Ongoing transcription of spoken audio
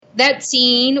that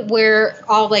scene where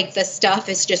all like the stuff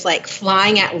is just like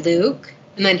flying at Luke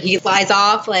and then he flies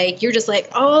off, like you're just like,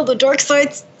 oh, the dark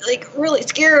side's like really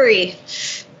scary.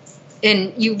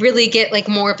 And you really get like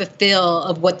more of a feel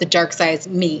of what the dark side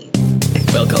means.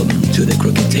 Welcome to the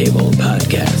Crooked Table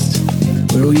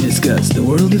Podcast, where we discuss the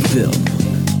world of film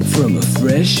from a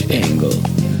fresh angle.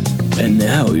 And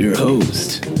now your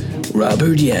host,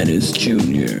 Robert Yannis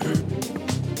Jr.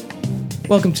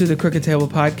 Welcome to the Crooked Table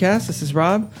Podcast. This is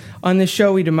Rob. On this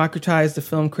show, we democratize the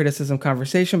film criticism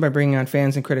conversation by bringing on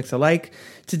fans and critics alike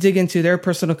to dig into their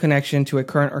personal connection to a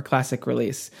current or classic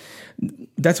release.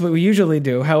 That's what we usually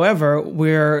do. However,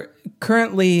 we're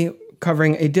currently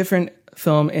covering a different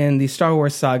film in the Star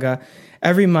Wars saga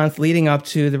every month leading up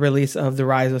to the release of The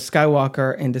Rise of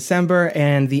Skywalker in December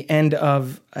and the end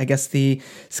of, I guess, the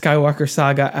Skywalker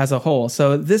saga as a whole.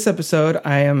 So this episode,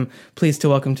 I am pleased to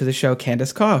welcome to the show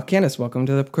Candace Kaw. Candace, welcome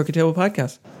to the Crooked Table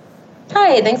Podcast.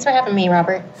 Hi, thanks for having me,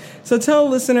 Robert. So tell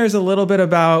listeners a little bit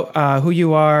about who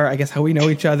you are, I guess how we know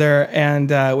each other, and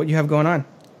what you have going on.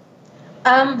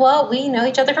 Well, we know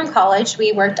each other from college.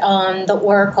 We worked on The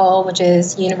Oracle, which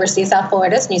is University of South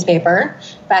Florida's newspaper.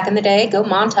 Back in the day, go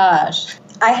Montage.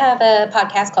 I have a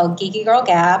podcast called Geeky Girl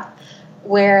Gab,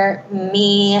 where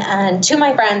me and two of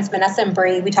my friends, Vanessa and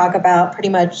Bree, we talk about pretty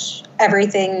much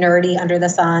everything nerdy under the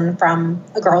sun from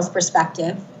a girl's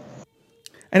perspective.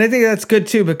 And I think that's good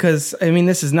too, because I mean,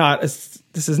 this is not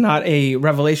a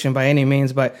revelation by any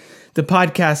means, but the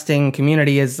podcasting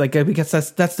community is like, because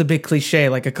that's the big cliche,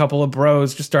 like a couple of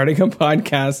bros just starting a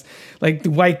podcast, like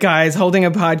white guys holding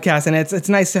a podcast, and it's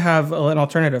nice to have an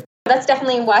alternative. That's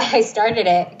definitely why I started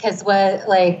it, because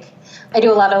I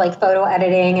do a lot of like photo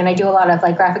editing and I do a lot of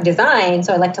like graphic design,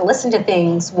 so I like to listen to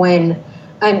things when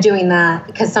I'm doing that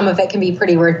because some of it can be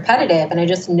pretty repetitive, and I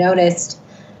just noticed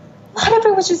a lot of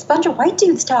it was just a bunch of white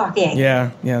dudes talking.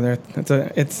 Yeah,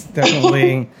 it's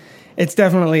definitely. It's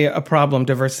definitely a problem,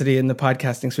 diversity in the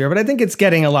podcasting sphere, but I think it's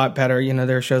getting a lot better. You know,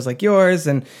 there are shows like yours,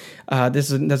 and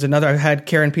there's another. I had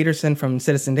Karen Peterson from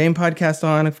Citizen Dame podcast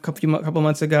on a couple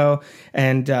months ago,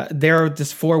 and there are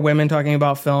just four women talking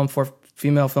about film, four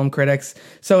female film critics.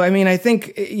 So, I mean, I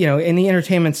think, you know, in the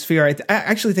entertainment sphere, I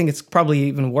actually think it's probably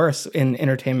even worse in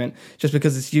entertainment, just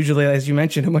because it's usually, as you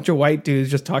mentioned, a bunch of white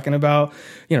dudes just talking about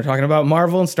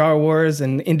Marvel and Star Wars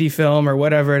and indie film or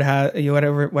whatever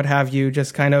what have you,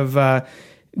 just kind of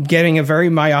getting a very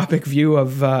myopic view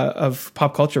of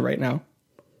pop culture right now.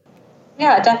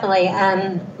 Yeah, definitely.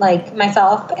 And like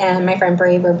myself and my friend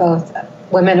Bree, we're both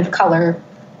women of color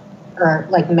or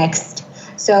like mixed.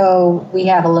 So we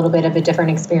have a little bit of a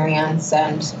different experience,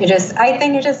 and I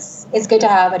think it's good to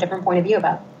have a different point of view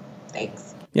about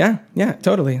things. Yeah,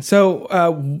 totally.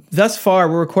 So thus far,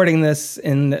 we're recording this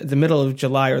in the middle of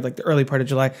July, or like the early part of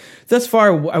July. Thus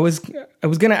far, I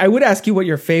would ask you what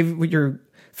your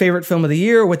favorite film of the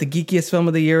year, what the geekiest film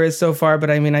of the year is so far.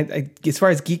 But I mean, I as far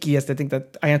as geekiest, I think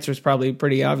that answer is probably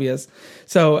pretty obvious.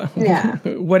 So yeah,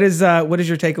 what is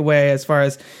your takeaway as far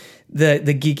as the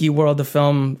geeky world of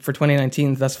film for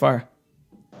 2019 thus far?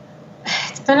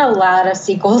 It's been a lot of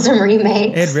sequels and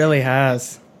remakes. It really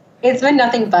has. It's been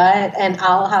nothing but, and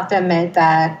I'll have to admit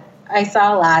that I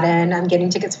saw Aladdin, I'm getting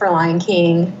tickets for Lion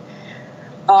King,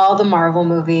 all the Marvel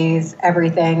movies,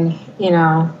 everything, you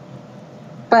know.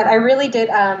 But I really did,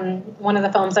 one of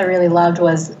the films I really loved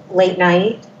was Late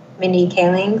Night, Mindy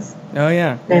Kaling's. Oh,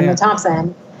 yeah. And Emma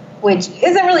Thompson, which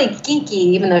isn't really geeky,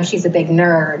 even though she's a big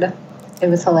nerd. It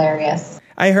was hilarious.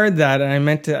 I heard that, and I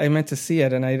meant to see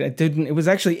it, and I didn't. It was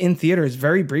actually in theaters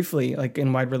very briefly, like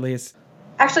in wide release.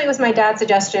 Actually, it was my dad's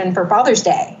suggestion for Father's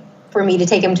Day for me to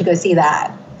take him to go see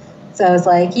that. So I was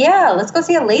like, yeah, let's go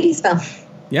see a ladies' film.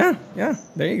 Yeah,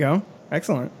 there you go.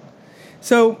 Excellent.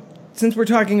 So, since we're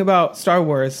talking about Star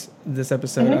Wars this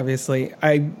episode, obviously,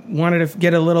 I wanted to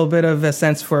get a little bit of a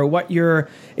sense for what your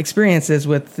experience is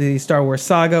with the Star Wars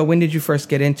saga. When did you first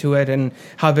get into it, and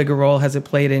how big a role has it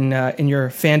played in your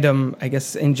fandom, I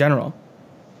guess, in general?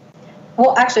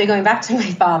 Well, actually, going back to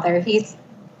my father, he's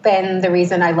been the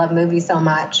reason I love movies so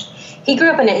much. He grew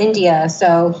up in India,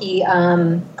 so he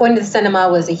going to the cinema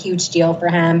was a huge deal for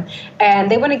him. And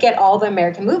they wouldn't get all the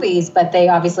American movies, but they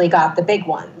obviously got the big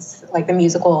ones, like the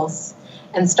musicals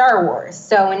and Star Wars.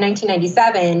 So in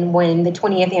 1997, when the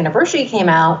 20th anniversary came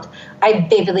out, I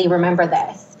vividly remember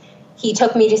this. He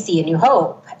took me to see A New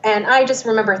Hope. And I just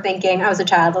remember thinking, I was a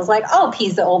child, I was like, oh,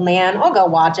 appease the old man, I'll go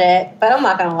watch it, but I'm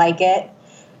not going to like it.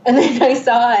 And then I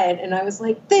saw it, and I was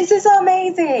like, this is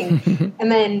amazing.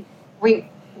 And then we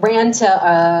ran to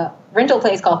a rental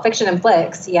place called Fiction and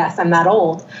Flicks. Yes, I'm that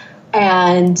old.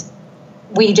 And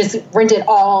we just rented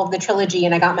all of the trilogy,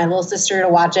 and I got my little sister to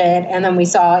watch it, and then we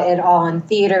saw it all in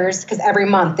theaters because every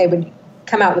month they would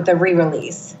come out with a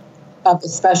re-release of the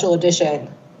special edition,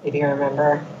 if you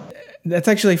remember. That's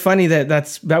actually funny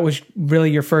that was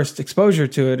really your first exposure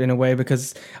to it in a way,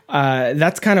 because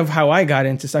that's kind of how I got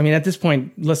into. I mean, at this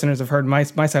point, listeners have heard my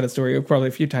side of the story probably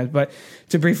a few times, but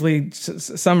to briefly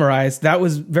summarize, that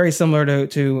was very similar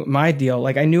to my deal.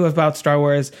 Like, I knew about Star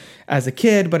Wars as a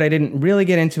kid, but I didn't really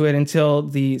get into it until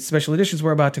the special editions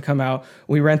were about to come out.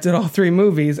 We rented all 3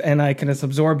 movies, and I kind of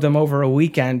absorbed them over a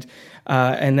weekend.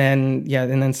 And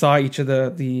then saw each of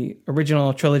the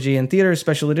original trilogy in theaters,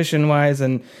 special edition wise,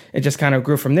 and it just kind of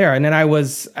grew from there. And then I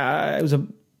was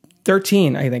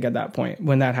 13, I think, at that point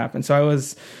when that happened. So I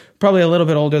was probably a little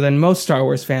bit older than most Star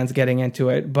Wars fans getting into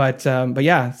it. But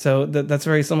yeah, so that's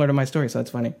very similar to my story. So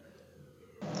that's funny.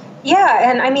 Yeah,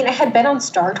 and I mean, I had been on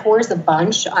Star Tours a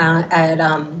bunch at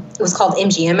it was called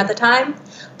MGM at the time,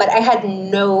 but I had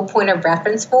no point of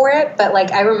reference for it. But like,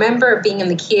 I remember being in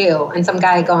the queue and some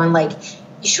guy going like,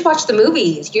 "You should watch the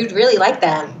movies. You'd really like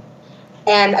them."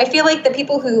 And I feel like the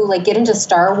people who like get into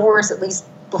Star Wars, at least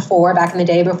back in the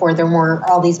day, before there were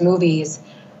all these movies,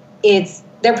 it's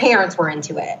their parents were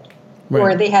into it, right.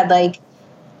 Or they had like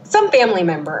some family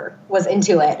member was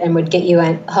into it and would get you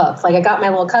hooked. Like, I got my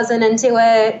little cousin into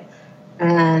it,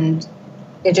 and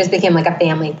it just became like a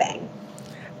family thing.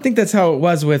 I think that's how it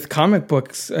was with comic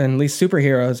books, and at least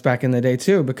superheroes back in the day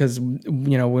too, because,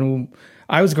 you know, when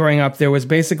I was growing up, there was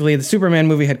basically the Superman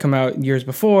movie had come out years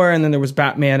before, and then there was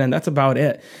Batman, and that's about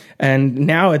it. And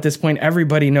now at this point,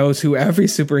 everybody knows who every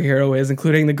superhero is,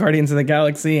 including the Guardians of the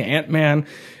Galaxy, Ant-Man.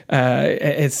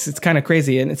 It's kind of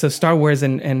crazy. And so Star Wars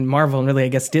and Marvel, and really, I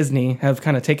guess, Disney have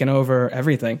kind of taken over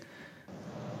everything.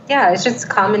 Yeah, it's just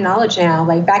common knowledge now.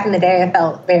 Like, back in the day, I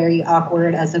felt very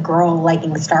awkward as a girl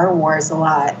liking Star Wars a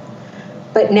lot.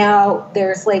 But now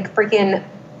there's like freaking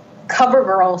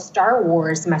CoverGirl Star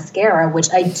Wars mascara,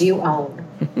 which I do own.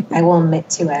 I will admit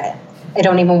to it. I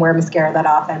don't even wear mascara that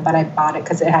often, but I bought it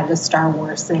because it had the Star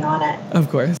Wars thing on it. Of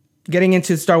course. Getting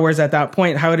into Star Wars at that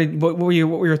point, what were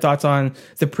your thoughts on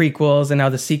the prequels and now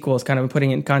the sequels, kind of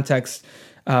putting it in context,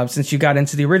 since you got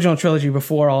into the original trilogy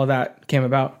before all of that came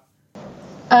about?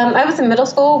 I was in middle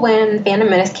school when Phantom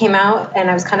Menace came out, and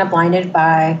I was kind of blinded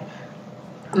by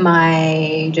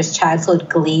my just childhood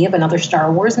glee of another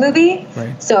Star Wars movie.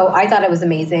 Right. So I thought it was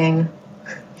amazing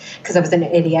because I was an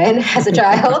idiot as a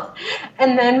child.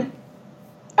 And then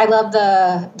I love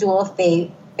the Duel of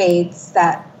Fates,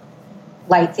 that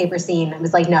lightsaber scene. It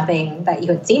was like nothing that you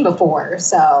had seen before.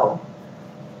 So,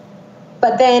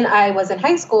 but then I was in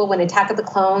high school when Attack of the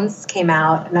Clones came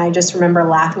out, and I just remember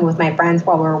laughing with my friends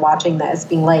while we were watching this,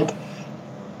 being like,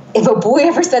 if a boy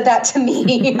ever said that to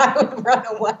me, I would run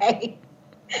away.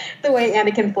 The way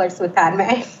Anakin flirts with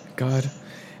Padme. God.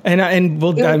 And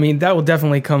we'll, I mean, that will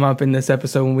definitely come up in this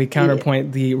episode when we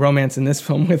counterpoint the romance in this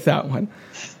film with that one.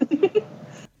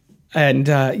 And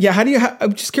yeah,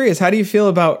 I'm just curious, how do you feel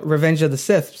about Revenge of the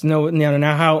Sith?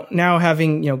 Now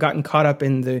having, gotten caught up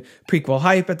in the prequel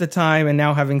hype at the time, and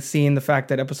now having seen the fact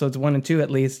that episodes 1 and 2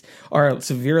 at least are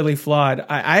severely flawed.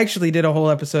 I actually did a whole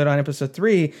episode on episode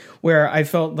 3 where I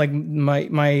felt like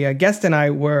my guest and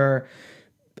I were,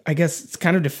 I guess, it's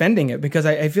kind of defending it, because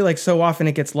I feel like so often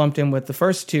it gets lumped in with the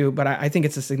first two, but I think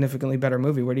it's a significantly better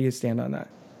movie. Where do you stand on that?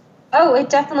 Oh, it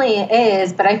definitely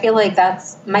is, but I feel like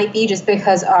might be just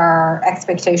because our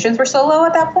expectations were so low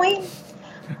at that point.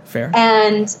 Fair.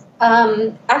 And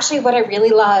actually what I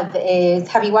really love is,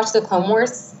 have you watched the Clone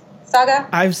Wars saga?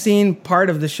 I've seen part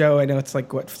of the show. I know it's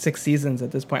like, 6 seasons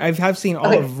at this point. I've seen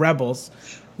all of Rebels,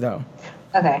 though.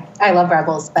 Okay, I love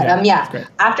Rebels, but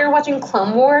after watching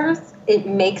Clone Wars, it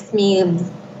makes me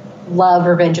love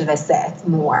Revenge of the Sith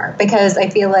more, because I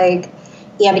feel like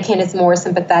Anakin is more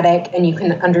sympathetic, and you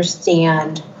can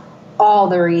understand all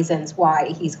the reasons why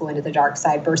he's going to the dark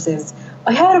side versus,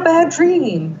 I had a bad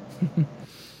dream.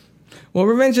 Well,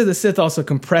 Revenge of the Sith also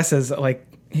compresses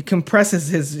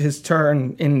his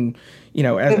turn in,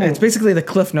 it's basically the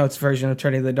Cliff Notes version of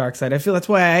turning to the dark side. I feel that's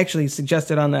why I actually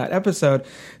suggested on that episode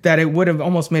that it would have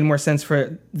almost made more sense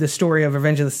for the story of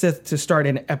Revenge of the Sith to start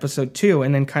in episode 2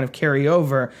 and then kind of carry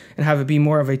over and have it be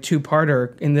more of a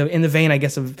two-parter in the vein, I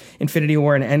guess, of Infinity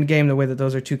War and Endgame, the way that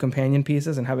those are two companion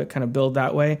pieces, and have it kind of build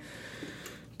that way.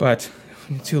 But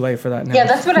too late for that now. Yeah,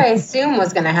 that's what I assumed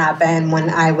was going to happen when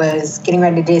I was getting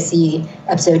ready to see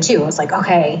episode 2. I was like,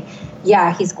 okay,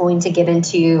 yeah, he's going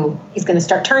to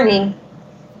start turning.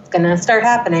 It's going to start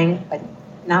happening, but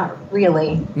not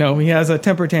really. No, he has a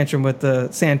temper tantrum with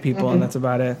the sand people, and that's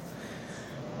about it.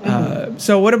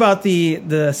 So what about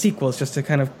the sequels, just to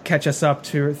kind of catch us up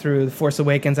through The Force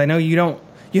Awakens? I know you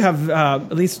you have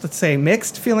at least, let's say,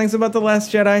 mixed feelings about The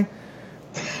Last Jedi?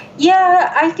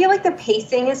 Yeah, I feel like the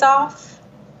pacing is off.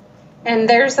 And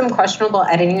there's some questionable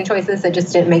editing choices that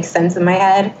just didn't make sense in my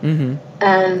head. Mm-hmm.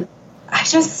 And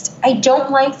I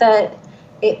don't like that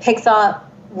it picks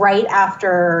up right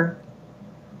after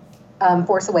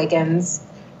Force Awakens.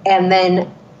 And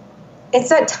then it's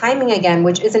that timing again,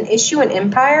 which is an issue in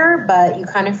Empire, but you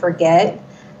kind of forget.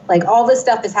 Like, all this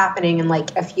stuff is happening in,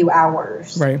 like, a few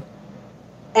hours. Right.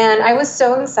 And I was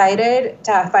so excited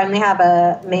to finally have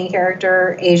a main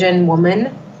character Asian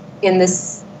woman in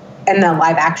the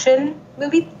live action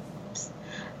movie.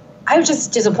 I was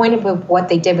just disappointed with what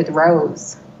they did with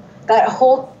Rose. That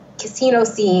whole casino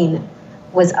scene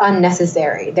was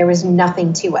unnecessary. There was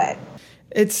nothing to it.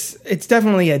 It's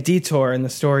definitely a detour in the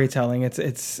storytelling.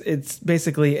 It's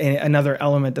basically another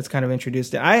element that's kind of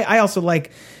introduced. I also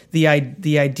like the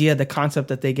idea, the concept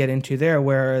that they get into there,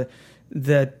 where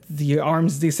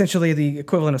essentially the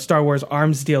equivalent of Star Wars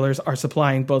arms dealers are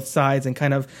supplying both sides, and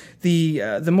kind of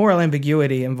the moral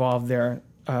ambiguity involved there.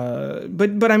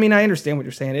 But I mean, I understand what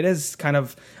you're saying. It is kind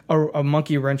of a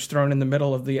monkey wrench thrown in the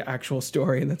middle of the actual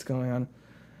story that's going on.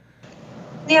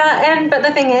 Yeah, but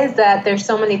the thing is that there's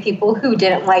so many people who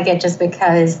didn't like it just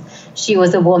because she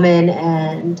was a woman,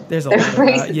 and there's a lot of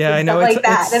that. Yeah, I know, stuff like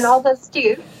that, and all those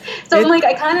too. So I'm like,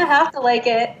 I kind of have to like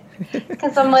it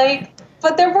because I'm like,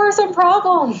 but there were some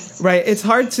problems. Right. It's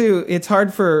hard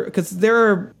because there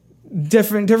are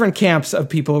different camps of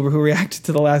people who react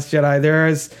to The Last Jedi.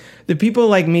 There's the people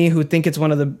like me who think it's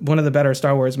one of the better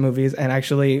Star Wars movies and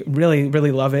actually really,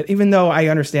 really love it, even though I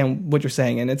understand what you're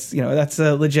saying, and it's, that's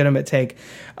a legitimate take.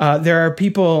 There are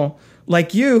people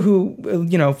like you who,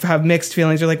 have mixed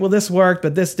feelings. You're like, well, this worked,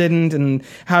 but this didn't, and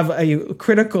have a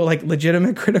critical, like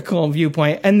legitimate critical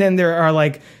viewpoint. And then there are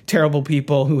like terrible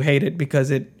people who hate it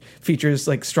because it features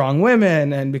like strong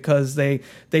women and because they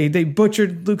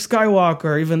butchered Luke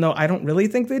Skywalker, even though I don't really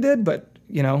think they did, but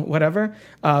whatever.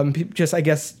 Just, I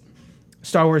guess,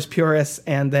 Star Wars purists,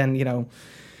 and then,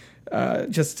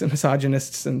 just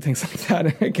misogynists and things like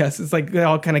that. I guess it's like they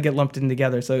all kind of get lumped in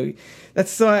together. So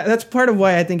that's part of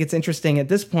why I think it's interesting at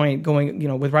this point,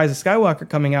 going, with Rise of Skywalker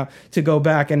coming out, to go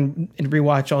back and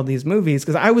rewatch all these movies.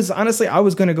 Because I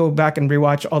was going to go back and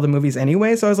rewatch all the movies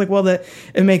anyway. So I was like, well, it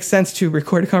makes sense to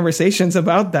record conversations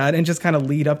about that and just kind of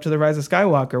lead up to the Rise of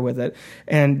Skywalker with it,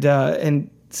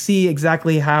 and see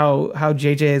exactly how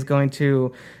JJ is going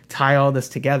to tie all this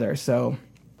together. So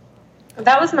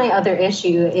that was my other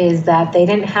issue, is that they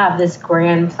didn't have this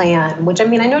grand plan, which, I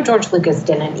mean, I know George Lucas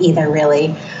didn't either,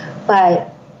 really,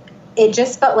 but it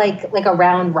just felt like a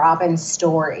round robin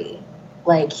story.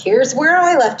 Like, here's where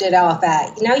I left it off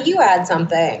at. Now you add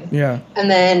something. Yeah.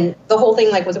 And then the whole thing,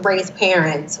 like, with Rey's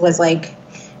parents was like,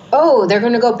 oh, they're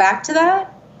going to go back to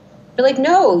that? You're like,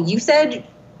 no, you said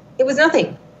it was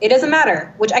nothing. It doesn't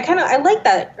matter. Which I like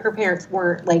that her parents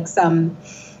weren't like some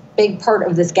big part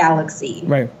of this galaxy.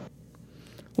 Right.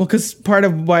 Well, because part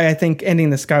of why I think ending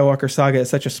the Skywalker saga is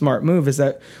such a smart move is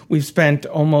that we've spent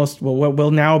almost, what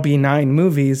will now be 9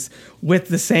 movies with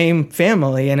the same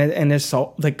family, and there's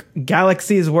so, like,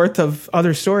 galaxies worth of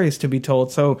other stories to be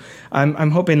told. So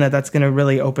I'm hoping that that's going to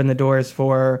really open the doors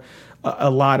for a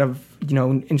lot of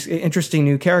interesting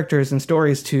new characters and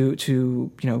stories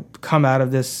to come out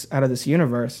of this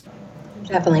universe.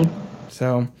 Definitely.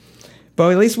 So, but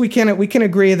at least we can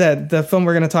agree that the film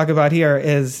we're going to talk about here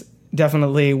is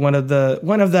definitely one of the,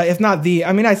 if not the,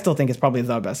 I mean, I still think it's probably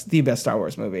the best Star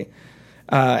Wars movie.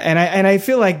 And I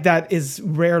feel like that is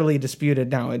rarely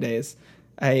disputed nowadays.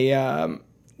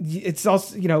 It's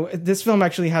also, this film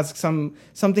actually has some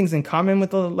things in common with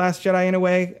The Last Jedi in a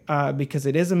way, because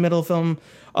it is a middle film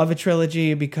of a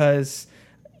trilogy, because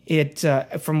it,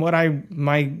 from what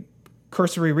my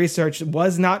cursory research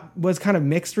was kind of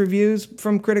mixed reviews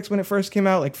from critics when it first came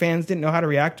out. Like, fans didn't know how to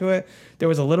react to it. There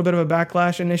was a little bit of a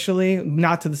backlash initially,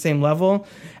 not to the same level.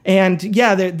 And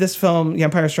yeah, this film, The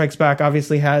Empire Strikes Back,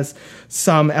 obviously has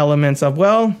some elements of,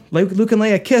 well, Luke and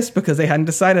Leia kissed because they hadn't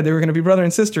decided they were going to be brother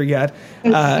and sister yet.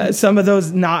 Some of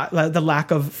those, not the lack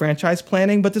of franchise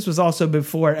planning, but this was also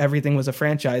before everything was a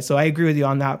franchise. So I agree with you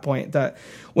on that point, that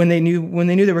when they knew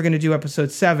they were going to do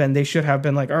episode 7, they should have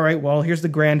been like, all right, well, here's the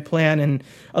grand plan, and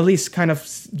at least kind of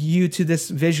you to this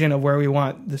vision of where we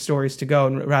want the stories to go,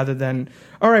 rather than,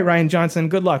 all right, Rian Johnson,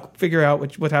 good luck, figure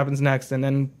out what happens next, and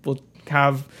then we'll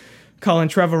have Colin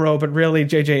Trevorrow, but really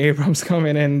J.J. Abrams come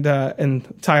in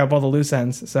and tie up all the loose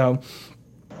ends. So,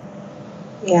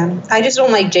 yeah, I just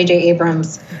don't like J.J.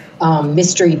 Abrams'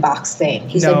 mystery box thing.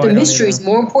 He's like, the mystery is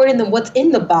more important than what's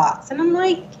in the box, and I'm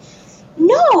like,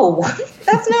 no,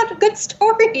 that's not a good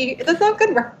story. That's not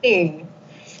good writing.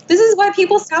 This is why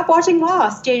people stop watching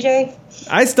Lost, JJ.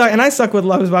 I stuck with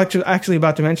Lost. I was actually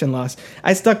about to mention Lost.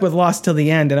 I stuck with Lost till the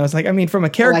end, and I was like, I mean, from a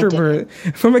character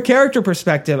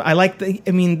perspective,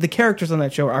 the characters on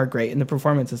that show are great, and the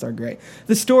performances are great.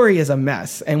 The story is a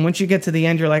mess, and once you get to the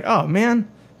end, you're like, oh man,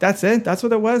 that's it. That's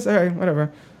what it was. All right, whatever.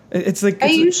 It's like about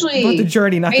the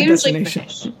journey, not the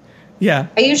destination. Yeah.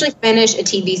 I usually finish a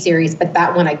TV series, but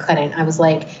that one I couldn't. I was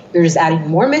like, you're just adding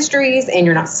more mysteries, and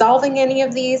you're not solving any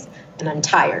of these, and I'm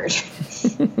tired.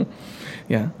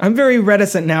 Yeah, I'm very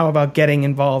reticent now about getting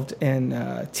involved in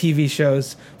TV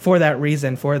shows for that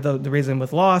reason, for the reason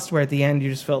with Lost, where at the end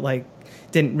you just felt like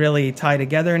didn't really tie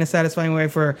together in a satisfying way.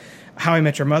 For How I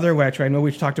Met Your Mother, which I know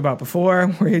we've talked about before,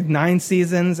 where you had 9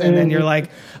 seasons, and then you're like,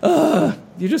 ugh,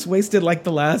 you just wasted like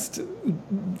the last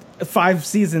 5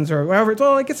 seasons or whatever.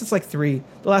 Well, I guess it's like 3.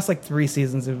 The last like 3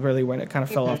 seasons is really when it kind of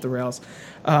fell off the rails.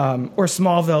 Or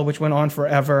Smallville, which went on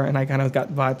forever, and I kind of got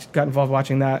involved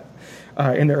watching that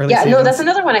in the early seasons. No, that's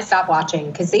another one I stopped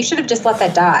watching because they should have just let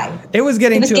that die. It was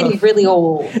getting really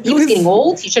old. He was getting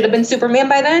old. He should have been Superman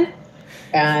by then.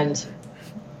 And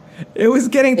it was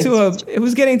getting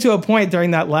to a point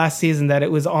during that last season that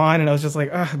it was on, and I was just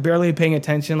like, barely paying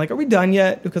attention. Like, are we done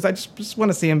yet? Because I just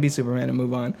want to see him be Superman and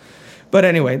move on. But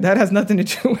anyway, that has nothing to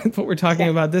do with what we're talking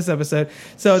about this episode.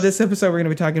 So this episode, we're going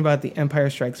to be talking about The Empire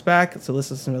Strikes Back. So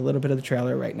let's listen to a little bit of the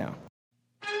trailer right now.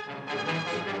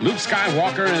 Luke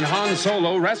Skywalker and Han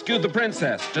Solo rescued the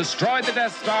princess, destroyed the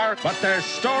Death Star, but their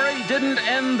story didn't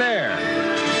end there.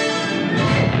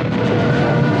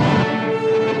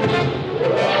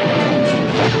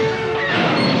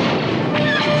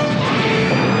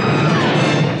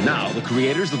 Now, the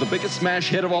creators of the biggest smash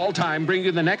hit of all time bring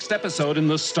you the next episode in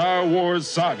the Star Wars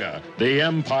saga, The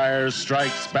Empire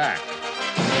Strikes Back.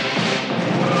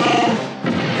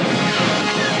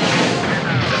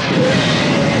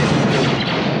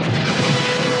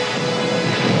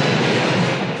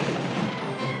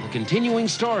 Continuing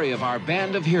story of our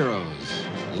band of heroes: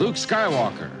 Luke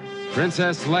Skywalker,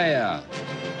 Princess Leia,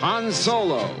 Han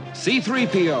Solo,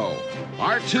 C-3PO,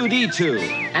 R2-D2,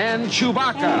 and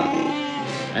Chewbacca.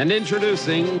 And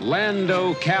introducing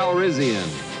Lando Calrissian.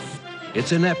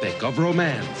 It's an epic of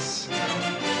romance,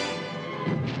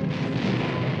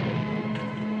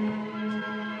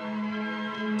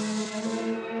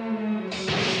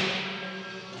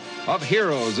 of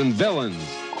heroes and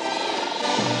villains,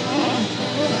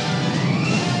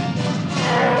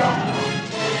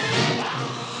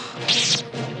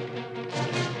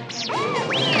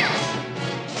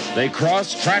 they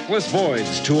cross trackless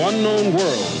voids to unknown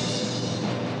worlds.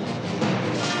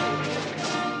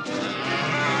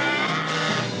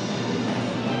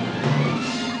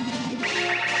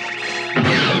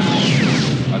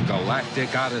 A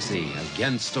galactic odyssey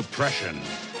against oppression.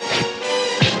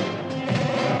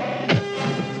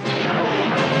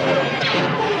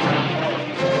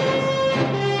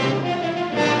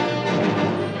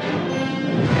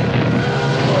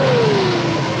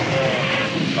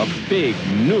 A big,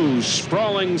 new,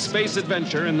 sprawling space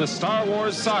adventure in the Star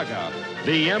Wars saga,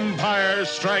 The Empire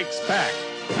Strikes Back.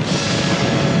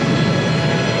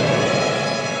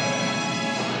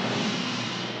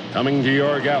 Coming to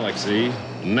your galaxy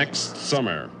next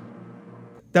summer.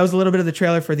 That was a little bit of the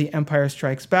trailer for The Empire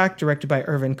Strikes Back, directed by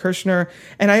Irvin Kershner.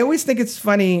 And I always think it's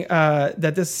funny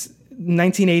that this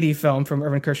 1980 film from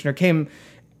Irvin Kershner came...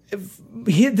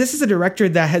 this is a director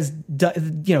that has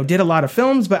did a lot of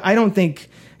films, but I don't think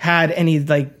had any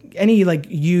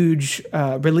huge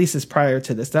releases prior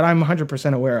to this that I'm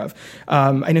 100% aware of.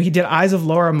 I know he did Eyes of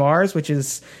Laura Mars, which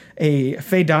is a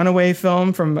Faye Dunaway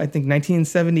film from I think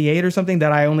 1978 or something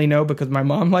that I only know because my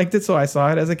mom liked it, so I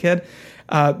saw it as a kid.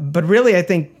 But really, I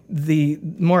think the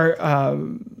more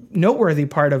noteworthy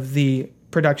part of the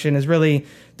production is really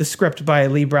the script by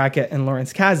Lee Brackett and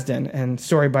Lawrence Kasdan and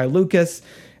story by Lucas.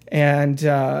 And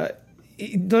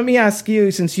let me ask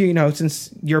you, since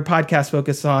your podcast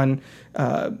focus on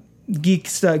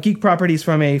geek properties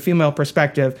from a female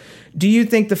perspective, do you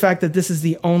think the fact that this is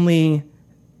the only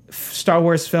Star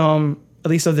Wars film,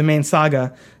 at least of the main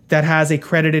saga, that has a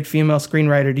credited female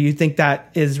screenwriter, do you think that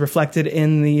is reflected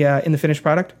in the finished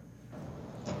product?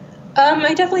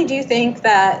 I definitely do think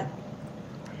that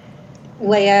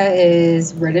Leia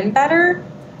is written better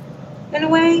in a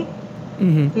way.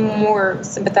 Mm-hmm. More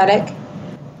sympathetic.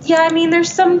 Yeah, I mean,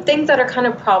 there's some things that are kind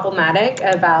of problematic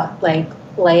about like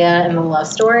Leia and the love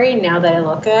story now that I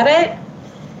look at it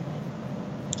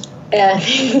and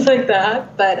things like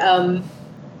that. But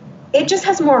it just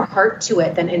has more heart to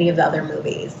it than any of the other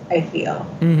movies, I feel.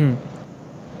 Mm-hmm.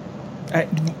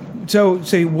 So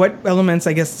what elements,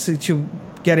 I guess, to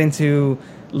get into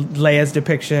Leia's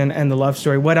depiction and the love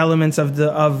story? What elements of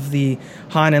the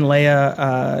Han and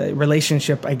Leia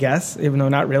relationship, I guess, even though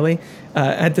not really,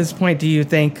 at this point, do you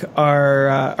think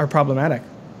are problematic?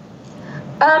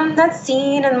 That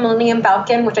scene in the Millennium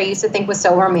Falcon, which I used to think was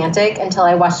so romantic until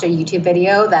I watched a YouTube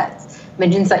video that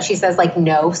mentions that she says like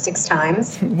no 6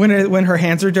 times. When her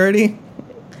hands are dirty?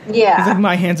 Yeah. It's like,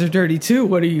 my hands are dirty too.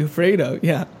 What are you afraid of?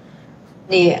 Yeah.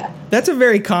 Yeah. That's a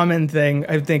very common thing,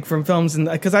 I think, from films.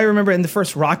 Because I remember in the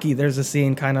first Rocky, there's a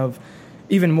scene kind of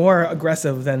even more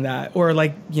aggressive than that. Or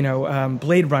like,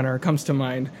 Blade Runner comes to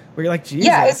mind, where you're like, Jesus.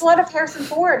 Yeah, it's a lot of Harrison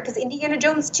Ford, because Indiana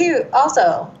Jones 2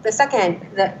 also, the second,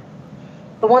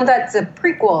 the one that's a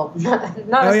prequel, not a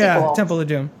sequel. Oh, yeah, Temple of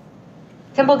Doom.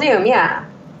 Temple of Doom, yeah.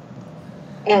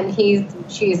 And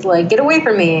she's like, get away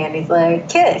from me. And he's like,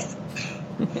 kiss.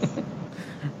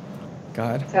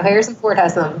 God. So Harrison Ford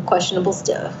has some questionable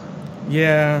stuff.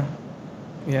 Yeah.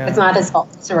 It's not his fault.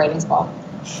 It's the writing's fault.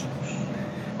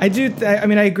 I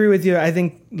agree with you. I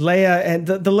think Leia and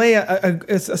the Leia,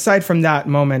 aside from that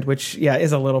moment, which,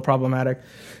 is a little problematic,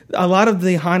 a lot of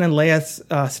the Han and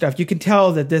Leia stuff, you can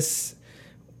tell that this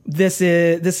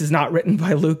is not written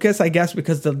by Lucas, I guess,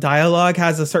 because the dialogue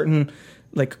has a certain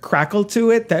like crackle to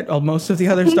it that most of the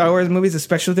other Star Wars movies,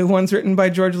 especially the ones written by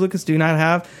George Lucas, do not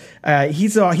have.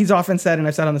 He's often said, and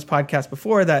I've said on this podcast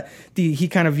before, that he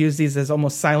kind of views these as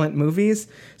almost silent movies.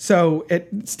 So it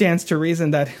stands to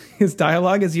reason that his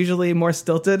dialogue is usually more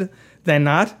stilted than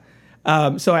not.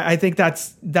 So I think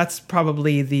that's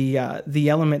probably the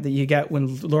element that you get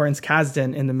when Lawrence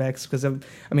Kasdan in the mix, because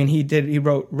he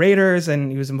wrote Raiders and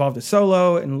he was involved with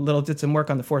Solo and did some work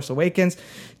on The Force Awakens.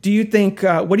 What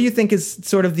do you think is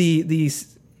sort of the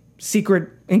secret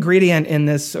ingredient in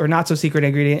this, or not so secret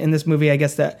ingredient in this movie, I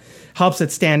guess, that helps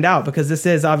it stand out? Because this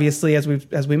is obviously, as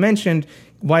we mentioned,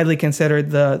 widely considered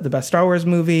the best Star Wars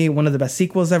movie, one of the best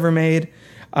sequels ever made.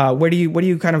 What do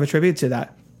you kind of attribute to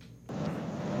that?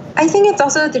 I think it's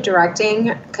also the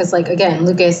directing, because, like, again,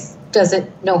 Lucas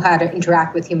doesn't know how to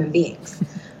interact with human beings.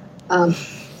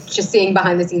 Just seeing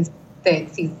behind-the-scenes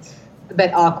things, he's a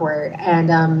bit awkward.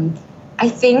 And I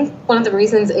think one of the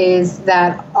reasons is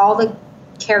that all the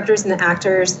characters and the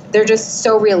actors, they're just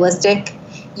so realistic.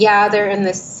 Yeah, they're in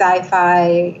this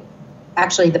sci-fi,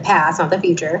 actually the past, not the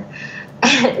future.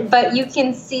 But you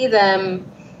can see them,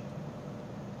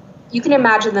 you can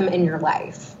imagine them in your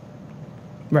life.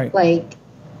 Right. Like,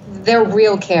 they're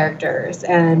real characters,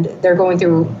 and they're going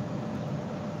through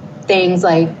things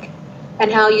like,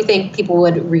 and how you think people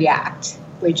would react,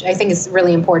 which I think is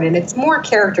really important. It's more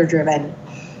character driven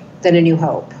than A New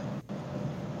Hope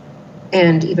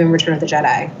and even Return of the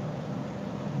Jedi.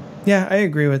 Yeah, I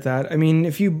agree with that. I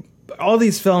mean, all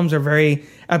these films are very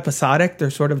episodic.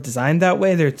 They're sort of designed that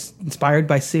way. They're inspired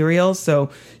by serials, so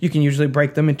you can usually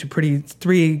break them into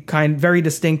three very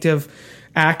distinctive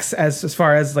acts as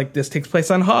far as, like, this takes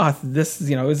place on Hoth, this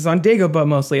is on Dagobah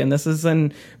mostly, and this is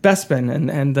in Bespin,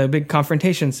 and the big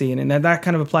confrontation scene, and that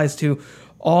kind of applies to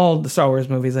all the Star Wars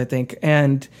movies, I think.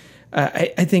 And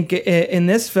I think in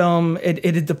this film,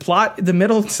 the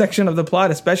middle section of the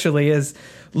plot especially is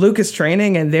Lucas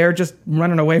training, and they're just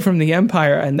running away from the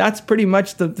Empire, and that's pretty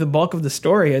much the bulk of the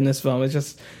story in this film. It's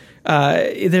just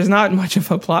there's not much of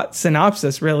a plot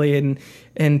synopsis really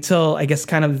until, I guess,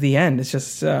 kind of the end. It's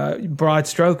just broad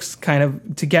strokes kind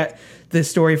of to get the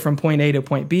story from point A to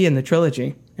point B in the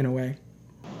trilogy, in a way.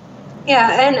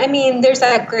 Yeah, and I mean, there's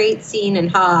that great scene in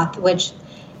Hoth, which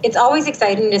it's always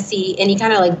exciting to see any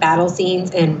kind of like battle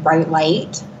scenes in bright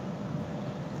light,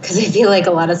 because I feel like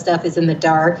a lot of stuff is in the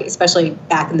dark, especially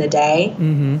back in the day.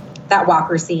 Mm-hmm. That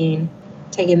Walker scene,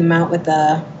 taking them out with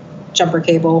the jumper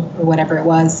cable or whatever it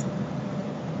was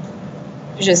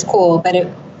just cool, but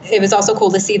it was also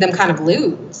cool to see them kind of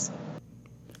lose.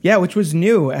 Yeah, which was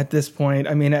new at this point.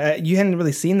 I mean, you hadn't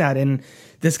really seen that in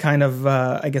this kind of,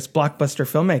 I guess, blockbuster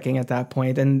filmmaking at that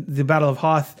point. And the Battle of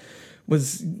Hoth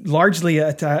was largely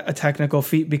a technical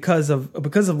feat because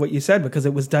of what you said, because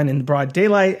it was done in broad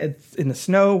daylight, in the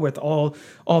snow with all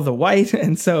the white,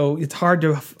 and so it's hard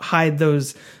to hide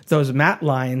those matte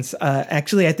lines.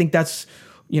 Actually, I think that's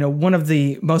one of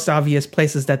the most obvious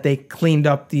places that they cleaned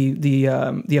up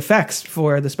the effects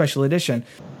for the special edition.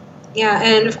 Yeah,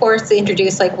 and of course they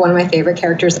introduced like one of my favorite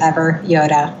characters ever,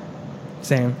 Yoda.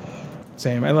 Same.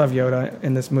 I love Yoda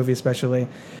in this movie especially.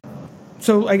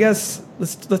 So I guess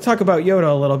let's talk about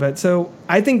Yoda a little bit. So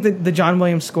I think that the John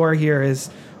Williams score here is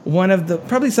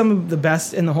probably some of the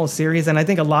best in the whole series, and I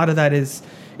think a lot of that is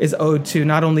owed to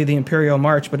not only the Imperial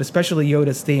March but especially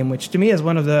Yoda's theme, which to me is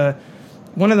one of the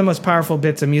most powerful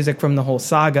bits of music from the whole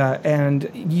saga. And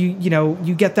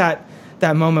you get that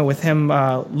moment with him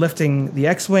lifting the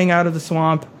X-Wing out of the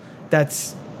swamp.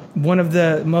 That's one of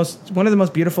the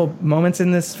most beautiful moments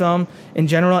in this film in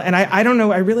general. And I don't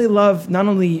know, I really love not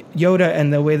only Yoda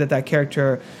and the way that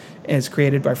character is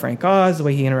created by Frank Oz, the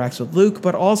way he interacts with Luke,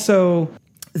 but also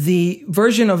the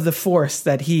version of the Force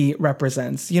that he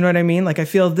represents. You know what I mean? Like I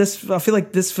feel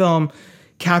like this film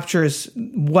captures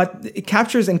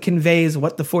and conveys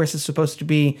what the Force is supposed to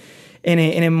be in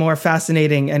a more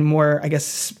fascinating and more, I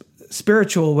guess,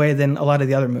 spiritual way than a lot of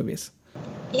the other movies.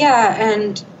 Yeah,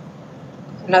 and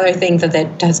another thing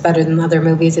that does better than other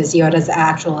movies is Yoda's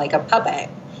actual like a puppet.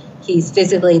 He's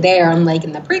physically there, unlike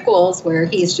in the prequels where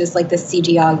he's just like the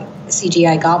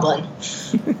CGI goblin.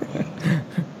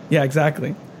 Yeah,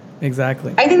 exactly. I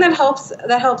think that helps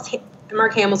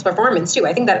Mark Hamill's performance too.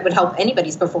 I think that would help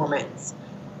anybody's performance,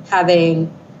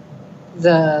 having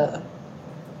the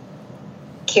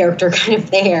character kind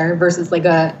of there versus like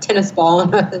a tennis ball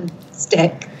and a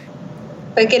stick.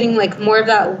 But getting like more of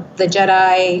the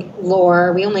Jedi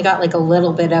lore, we only got like a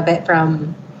little bit of it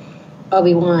from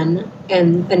Obi-Wan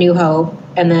and A New Hope,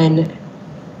 and then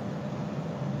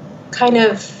kind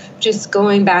of just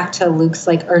going back to Luke's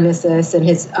like earnestness and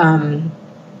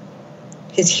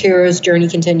his hero's journey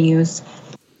continues.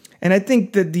 And I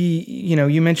think that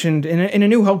you mentioned in A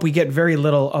New Hope, we get very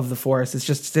little of the Force.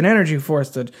 It's an energy force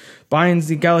that binds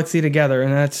the galaxy together.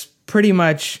 And that's pretty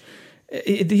much,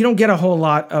 you don't get a whole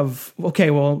lot of, okay,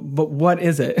 well, but what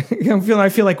is it? I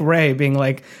feel like Rey being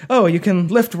like, oh, you can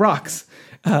lift rocks.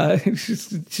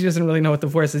 She doesn't really know what the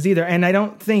Force is either. And I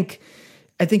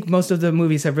think most of the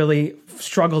movies have really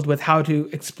struggled with how to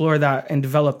explore that and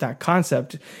develop that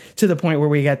concept to the point where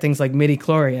we get things like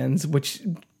midi-chlorians, which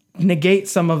negate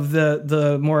some of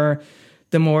the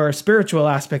more spiritual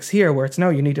aspects here, where it's no,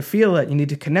 you need to feel it, you need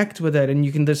to connect with it, and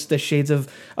you can there's the shades of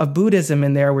Buddhism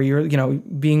in there where you're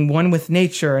being one with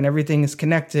nature and everything is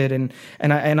connected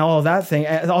and all of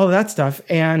that stuff.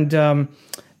 And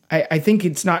I think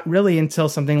it's not really until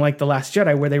something like The Last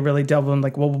Jedi where they really delve in,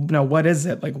 like, well, no, what is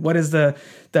it? Like, what is the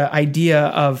idea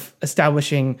of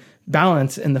establishing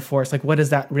balance in the Force? Like, what does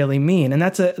that really mean? And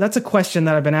that's a question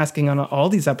that I've been asking on all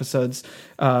these episodes,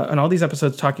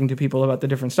 talking to people about the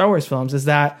different Star Wars films, is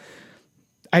that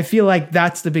I feel like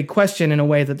that's the big question in a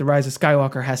way that The Rise of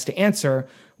Skywalker has to answer.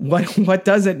 What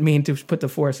does it mean to put the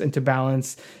Force into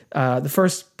balance? The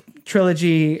first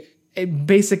trilogy, it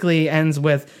basically ends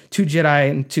with 2 Jedi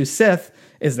and 2 Sith.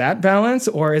 Is that balance?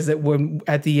 Or is it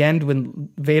at the end when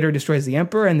Vader destroys the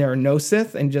Emperor and there are no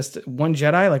Sith and just 1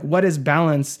 Jedi? Like, what is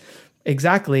balance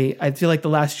exactly? I feel like The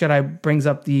Last Jedi brings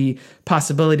up the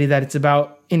possibility that it's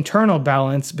about internal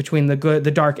balance between the good,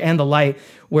 the dark, and the light,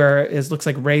 where it looks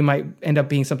like Rey might end up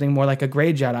being something more like a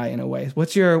gray Jedi in a way.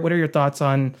 What are your thoughts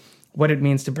on what it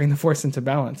means to bring the Force into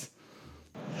balance?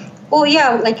 Well,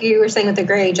 yeah, like you were saying with the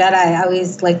gray Jedi, I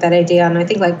always like that idea. And I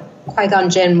think like Qui-Gon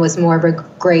Jinn was more of a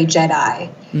gray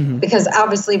Jedi because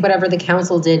obviously whatever the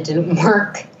council didn't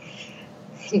work.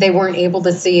 They weren't able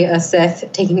to see a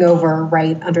Sith taking over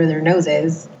right under their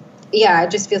noses. Yeah,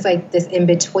 it just feels like this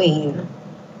in-between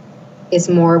is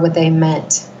more what they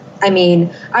meant. I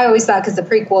mean, I always thought because the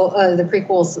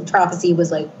prequel's prophecy was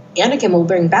like, Anakin will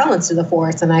bring balance to the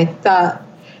Force. And I thought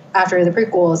after the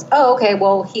prequels, oh, okay,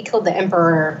 well, he killed the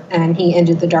Emperor and he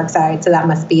ended the dark side, so that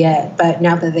must be it. But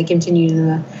now that they continued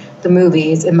in the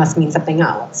movies, it must mean something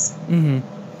else. Mm-hmm.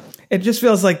 It just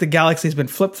feels like the galaxy's been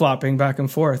flip-flopping back and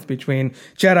forth between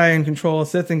Jedi in control,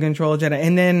 Sith in control, Jedi.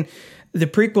 And then the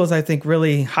prequels, I think,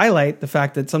 really highlight the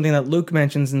fact that something that Luke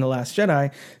mentions in The Last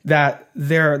Jedi, that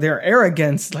their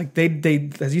arrogance, like they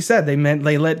as you said, they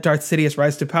let Darth Sidious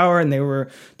rise to power, and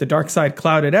the dark side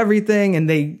clouded everything, and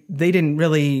they didn't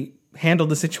really handle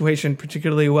the situation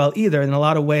particularly well either. In a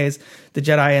lot of ways, the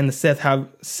Jedi and the Sith have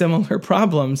similar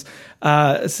problems.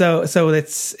 So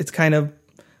it's kind of,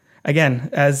 again,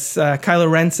 as Kylo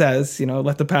Ren says,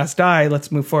 let the past die,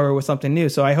 let's move forward with something new.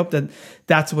 So I hope that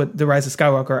that's what The Rise of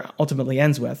Skywalker ultimately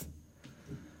ends with.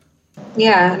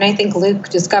 Yeah, and I think Luke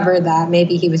discovered that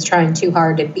maybe he was trying too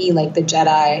hard to be like the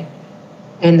Jedi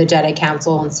and the Jedi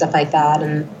Council and stuff like that,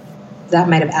 and that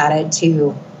might have added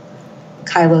to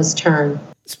Kylo's turn.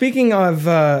 Speaking of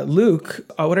Luke,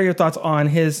 what are your thoughts on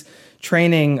his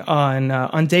training on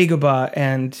Dagobah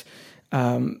and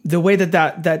the way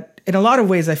that in a lot of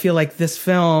ways, I feel like this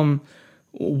film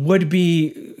would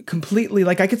be completely,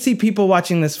 like, I could see people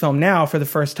watching this film now for the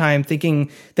first time thinking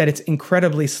that it's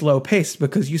incredibly slow paced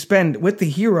because you spend with the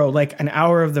hero like an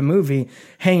hour of the movie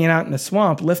hanging out in a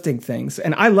swamp lifting things.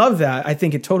 And I love that. I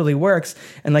think it totally works.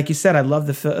 And like you said, I love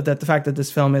the fact that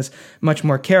this film is much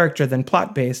more character than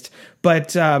plot based.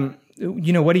 But,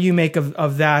 what do you make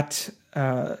of that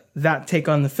take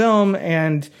on the film?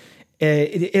 And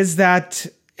is that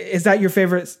your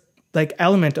favorite like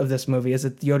element of this movie? Is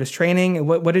it Yoda's training?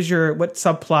 What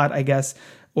subplot, I guess,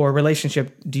 or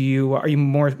relationship are you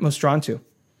most drawn to?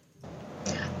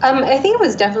 I think it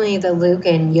was definitely the Luke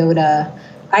and Yoda.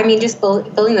 I mean, just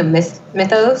building the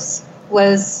mythos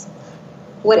was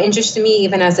what interested me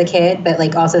even as a kid, but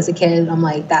like also as a kid, I'm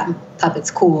like, that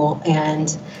puppet's cool,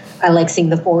 and I like seeing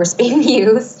the Force being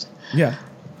used. Yeah.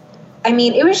 I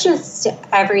mean, it was just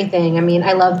everything. I mean,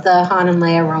 I loved the Han and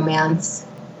Leia romance.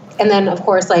 And then, of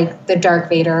course, like the Darth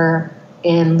Vader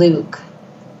and Luke,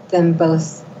 them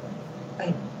both,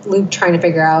 like Luke trying to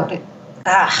figure out,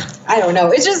 I don't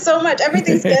know. It's just so much.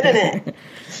 Everything's good in it.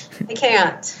 I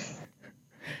can't.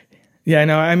 Yeah,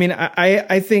 no, I mean,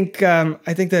 I think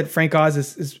that Frank Oz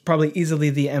is probably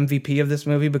easily the MVP of this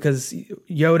movie, because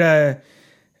Yoda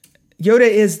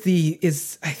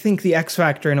is I think the X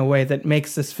factor in a way that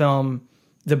makes this film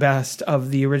the best of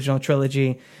the original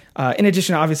trilogy. In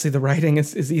addition, obviously, the writing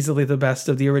is easily the best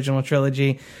of the original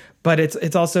trilogy, but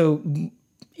it's also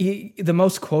the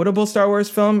most quotable Star Wars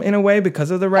film in a way because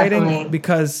of the writing. Definitely.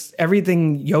 Because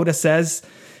everything Yoda says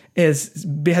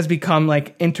has become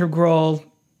like integral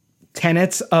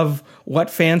tenets of what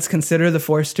fans consider the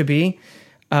Force to be.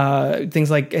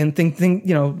 Things like,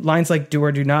 lines like "do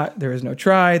or do not," "there is no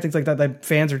try," things like that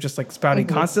fans are just like spouting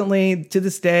constantly to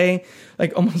this day,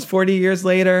 like almost 40 years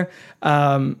later.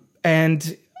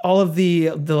 And all of the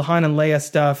Han and Leia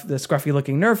stuff, the scruffy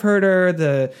looking nerf herder,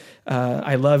 the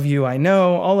 "I love you, I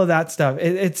know," all of that stuff.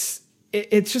 It's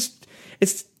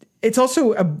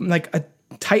also a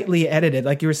tightly edited,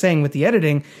 like you were saying with the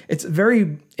editing. It's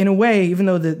very, in a way, even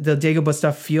though the Dagobah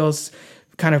stuff feels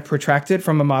kind of protracted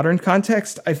from a modern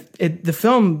context, the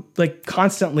film like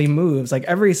constantly moves. Like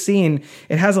every scene,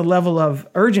 it has a level of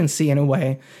urgency in a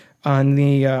way on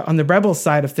the Rebels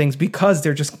side of things, because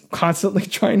they're just constantly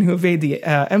trying to evade the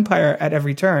Empire at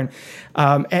every turn.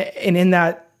 And in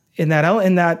that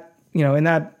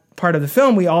part of the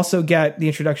film, we also get the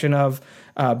introduction of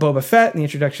Boba Fett, and the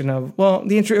introduction of,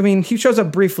 he shows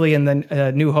up briefly in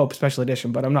the New Hope Special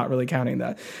Edition, but I'm not really counting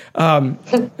that.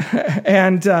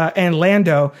 And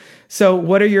Lando. So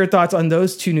what are your thoughts on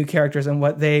those two new characters and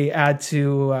what they add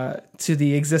to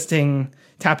the existing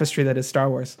tapestry that is Star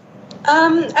Wars?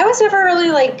 I was never really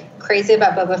like crazy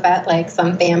about Boba Fett, like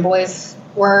some fanboys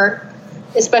were,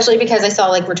 especially because I saw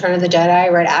like Return of the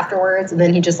Jedi right afterwards, and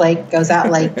then he just like goes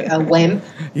out like a wimp.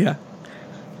 Yeah.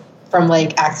 From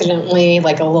like accidentally,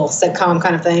 like a little sitcom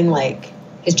kind of thing, like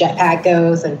his jetpack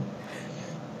goes, and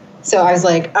so I was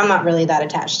like, I'm not really that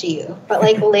attached to you. But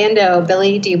like Lando,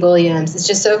 Billy D. Williams, is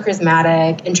just so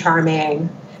charismatic and charming,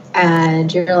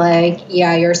 and you're like,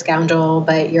 yeah, you're a scoundrel,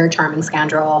 but you're a charming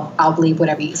scoundrel. I'll believe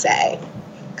whatever you say,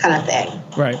 kind of thing.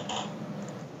 Right.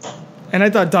 And I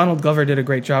thought Donald Glover did a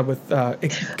great job with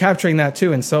capturing that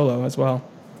too in Solo as well.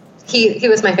 He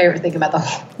was my favorite thing about the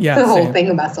whole thing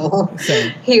about Solo.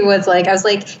 Same. He was like, I was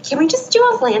like, can we just do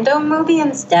a Lando movie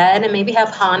instead and maybe have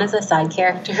Han as a side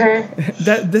character?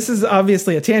 This is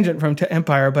obviously a tangent from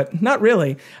Empire, but not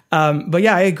really. But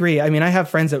yeah, I agree. I mean, I have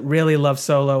friends that really love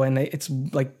Solo, and it's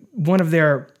like one of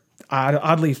their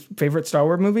oddly favorite Star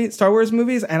Wars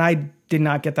movies, and I did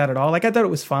not get that at all. Like, I thought it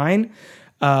was fine,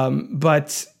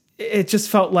 but it just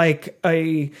felt like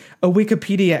a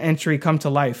Wikipedia entry come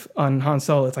to life on Han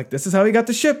Solo. It's like, this is how he got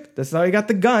the ship. This is how he got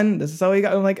the gun. This is how he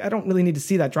got. I'm like, I don't really need to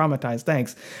see that dramatized.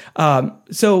 Thanks.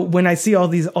 So when I see all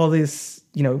these,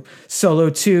 Solo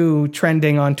 2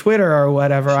 trending on Twitter or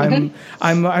whatever,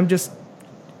 I'm just,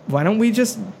 why don't we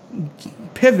just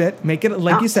pivot, make it,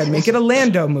 like you said, make it a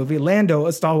Lando movie,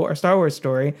 a Star Wars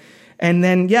story. And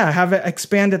then, have it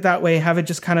expand it that way, have it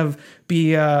just kind of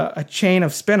be a chain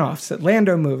of spinoffs, a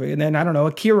Lando movie, and then, I don't know,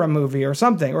 a Kira movie or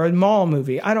something, or a Maul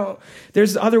movie.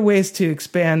 There's other ways to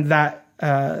expand that,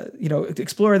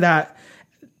 explore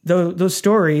those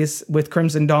stories with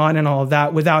Crimson Dawn and all of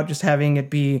that without just having it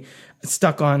be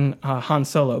stuck on Han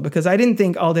Solo. Because I didn't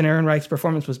think Alden Ehrenreich's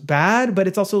performance was bad, but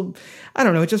it's also, I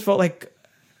don't know, it just felt like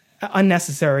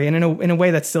unnecessary, and in a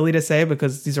way that's silly to say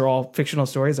because these are all fictional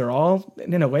stories. They're all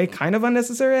in a way kind of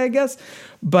unnecessary, I guess,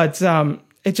 but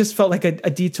it just felt like a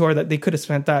detour that they could have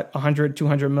spent that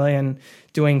 100-200 million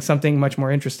doing something much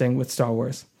more interesting with Star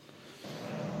Wars.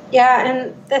 Yeah,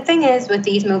 and the thing is with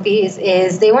these movies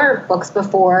is they weren't books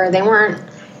before, they weren't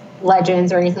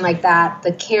legends or anything like that.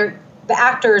 The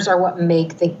actors are what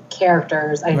make the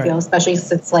characters, I feel, especially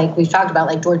since, like we've talked about,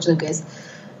 like George Lucas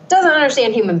doesn't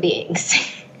understand human beings.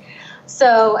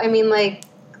 So, I mean, like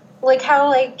how,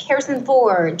 like, Harrison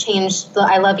Ford changed the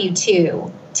I love you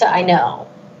too to I know.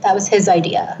 That was his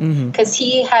idea. Because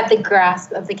he had the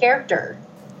grasp of the character.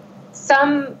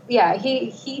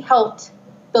 He helped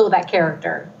build that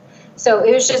character. So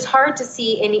it was just hard to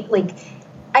see any, like,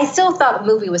 I still thought the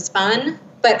movie was fun,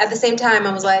 but at the same time,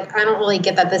 I was like, I don't really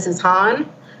get that this is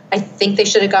Han. I think they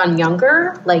should have gone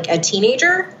younger, like a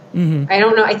teenager. Mm-hmm. I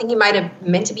don't know. I think he might have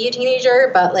meant to be a teenager,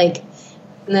 but like,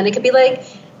 and then it could be like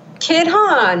Kid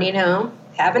Han, you know,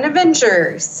 having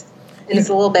adventures. And it's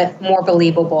a little bit more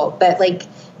believable. But like,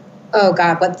 oh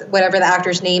God, whatever the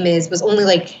actor's name is was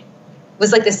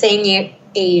the same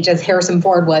age as Harrison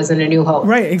Ford was in A New Hope.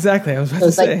 Right, exactly. I was about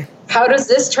to say. Like, how does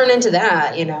this turn into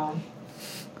that, you know?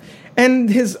 And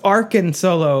his arc in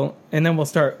Solo, and then we'll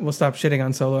stop shitting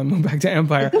on Solo and move back to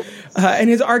Empire. And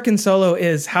his arc in Solo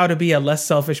is how to be a less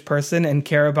selfish person and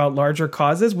care about larger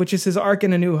causes, which is his arc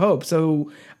in A New Hope. So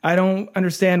I don't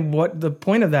understand what the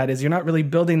point of that is. You're not really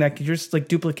building that. You're just like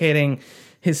duplicating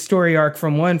his story arc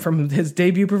from his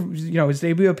debut, his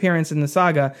debut appearance in the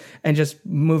saga, and just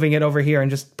moving it over here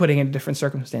and just putting it in different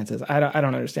circumstances. I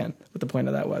don't understand what the point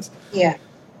of that was. Yeah,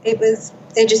 it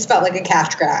just felt like a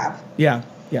cash grab. Yeah.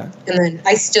 Yeah. And then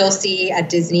I still see at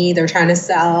Disney, they're trying to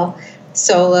sell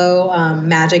Solo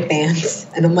magic bands.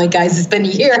 And I'm like, guys, it's been a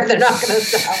year. They're not going to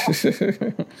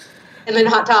sell. And then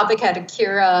Hot Topic had a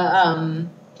Kira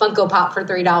Funko Pop for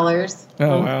 $3.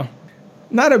 Oh, wow.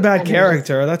 Not a bad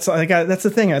character. That's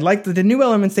the thing. I like the new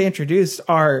elements they introduced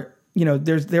are,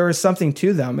 there is something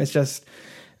to them. It's just,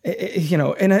 in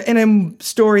a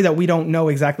story that we don't know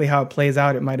exactly how it plays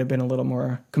out, it might have been a little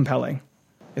more compelling,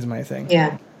 is my thing.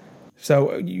 Yeah.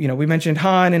 So, we mentioned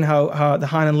Han and how the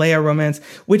Han and Leia romance,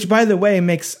 which, by the way,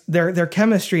 makes their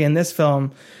chemistry in this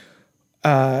film,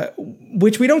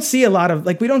 which we don't see a lot of.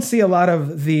 Like, we don't see a lot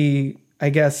of the, I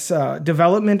guess,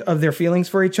 development of their feelings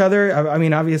for each other. I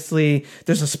mean, obviously,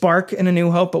 there's a spark in A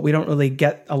New Hope, but we don't really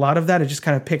get a lot of that. It just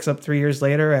kind of picks up 3 years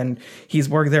later, and he's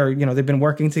worked there. They've been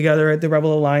working together at the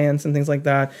Rebel Alliance and things like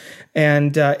that.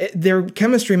 And their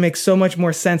chemistry makes so much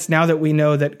more sense now that we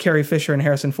know that Carrie Fisher and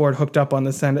Harrison Ford hooked up on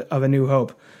the set of A New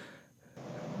Hope.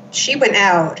 She went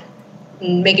out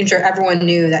making sure everyone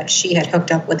knew that she had hooked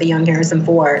up with a young Harrison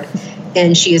Ford,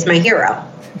 and she is my hero.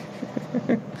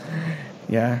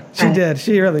 Yeah, she did.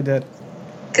 She really did.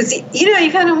 Because,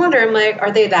 you kind of wonder, I'm like,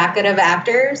 are they that good of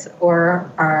actors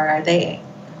or are they?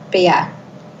 But yeah.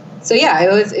 So yeah,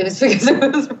 it was because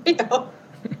it was real.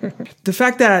 The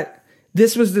fact that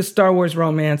this was the Star Wars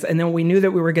romance, and then we knew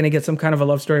that we were going to get some kind of a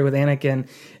love story with Anakin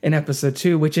in Episode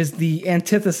 2, which is the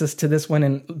antithesis to this one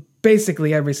in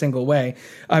basically every single way.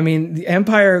 I mean, The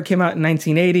Empire came out in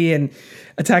 1980 and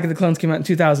Attack of the Clones came out in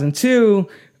 2002.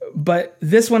 But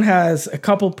this one has a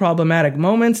couple problematic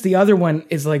moments. The other one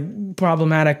is like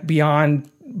problematic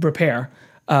beyond repair.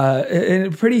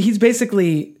 He's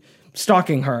basically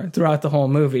stalking her throughout the whole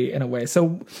movie in a way.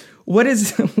 So what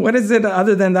is it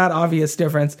other than that obvious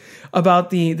difference about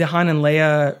the Han and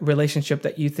Leia relationship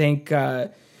that you think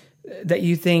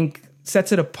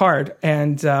sets it apart?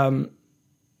 And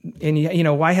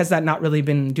why has that not really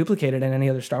been duplicated in any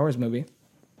other Star Wars movie?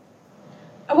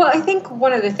 Well, I think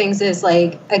one of the things is,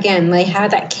 like, again, they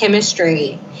had that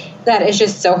chemistry that is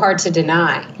just so hard to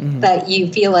deny. Mm-hmm. That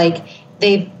you feel like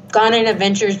they've gone on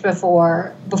adventures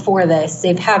before this.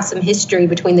 They've had some history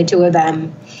between the two of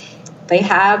them. They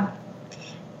have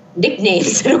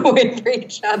nicknames in a way for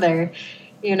each other,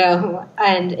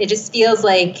 and it just feels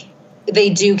like they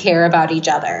do care about each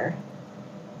other,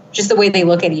 just the way they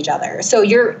look at each other. So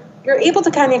you're able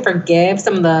to kind of forgive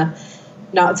some of the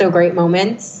not so great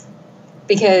moments,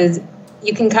 because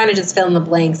you can kind of just fill in the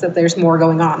blanks that there's more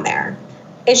going on there.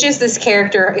 It's just this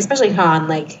character, especially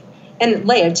Han, and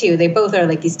Leia too. They both are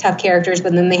like these tough characters,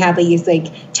 but then they have these like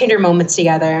tender moments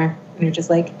together, and they're just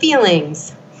like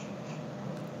feelings.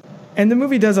 And the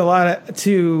movie does a lot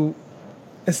to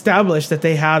establish that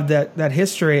they have that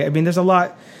history. I mean, there's a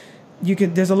lot you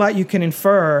can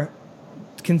infer,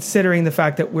 considering the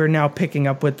fact that we're now picking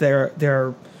up with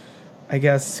their I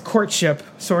guess courtship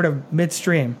sort of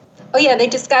midstream. Oh, yeah, they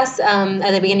discuss at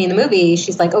the beginning of the movie,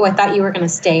 she's like, oh, I thought you were going to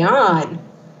stay on.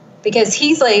 Because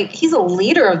he's a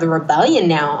leader of the rebellion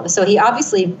now. So they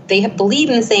believe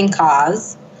in the same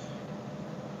cause.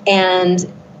 And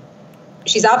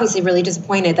she's obviously really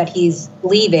disappointed that he's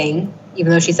leaving,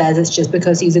 even though she says it's just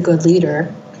because he's a good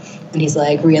leader. And he's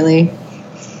like, really?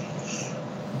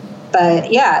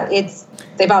 But yeah,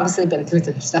 they've obviously been through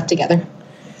some stuff together.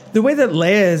 The way that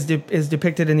Leia is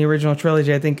depicted in the original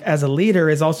trilogy, I think, as a leader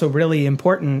is also really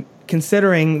important,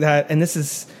 considering that, and this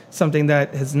is something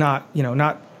that has not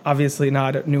obviously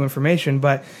not new information,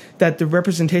 but that the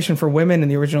representation for women in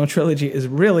the original trilogy is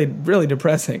really, really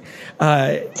depressing.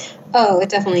 Oh, it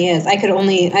definitely is. I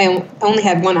only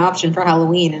had one option for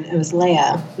Halloween, and it was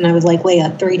Leia, and I was like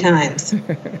Leia 3 times.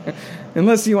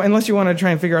 unless you want to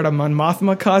try and figure out a Mon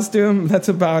Mothma costume, that's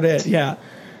about it. Yeah.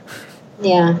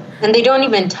 Yeah, and they don't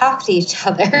even talk to each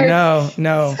other. No.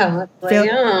 So it's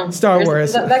like, Star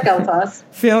Wars. Bechdel test.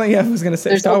 I was going to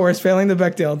say Star Wars failing the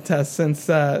Bechdel test since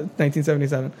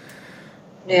 1977.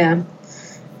 Yeah.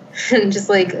 And just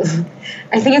like,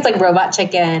 I think it's like Robot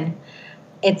Chicken.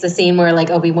 It's a scene where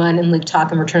like Obi-Wan and Luke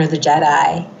talk in Return of the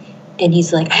Jedi. And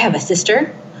he's like, I have a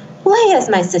sister. Leia's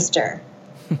my sister.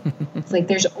 It's like,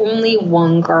 there's only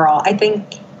one girl. I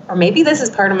think, or maybe this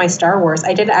is part of my Star Wars.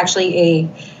 I did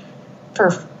actually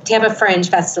for Tampa Fringe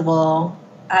Festival,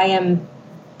 I am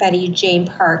Betty Jane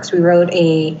Parks. We wrote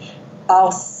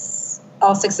all 6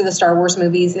 of the Star Wars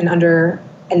movies in under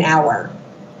an hour.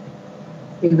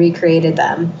 We recreated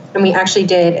them. And we actually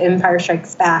did Empire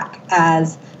Strikes Back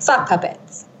as sock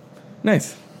puppets.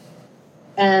 Nice.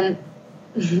 And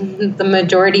the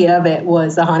majority of it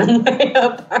was the Han and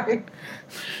Leia part.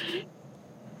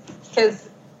 Because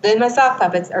then my sock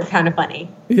puppets are kind of funny.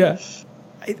 Yeah.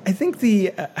 I think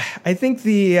the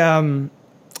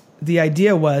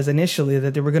idea was initially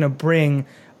that they were going to bring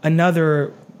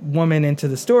another woman into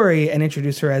the story and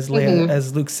introduce her as Leia,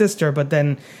 as Luke's sister, but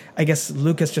then I guess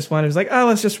Lucas just was like, oh,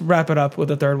 let's just wrap it up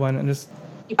with a third one and just.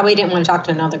 He probably didn't want to talk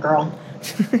to another girl.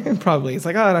 Probably. It's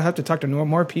like, oh, I have to talk to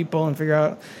more people and figure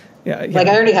out. Yeah. Like,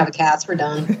 I already have a cast. We're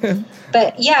done.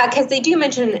 But yeah, because they do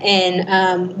mention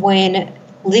in when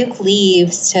Luke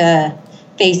leaves to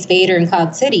face Vader in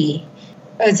Cloud City.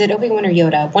 Is it Obi-Wan or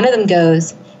Yoda? One of them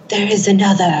goes, there is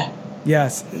another.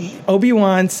 Yes.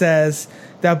 Obi-Wan says,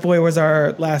 that boy was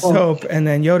our last hope. And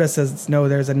then Yoda says, no,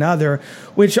 there's another.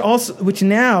 Which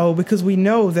now, because we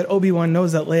know that Obi-Wan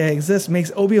knows that Leia exists,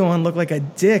 makes Obi-Wan look like a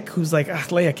dick who's like,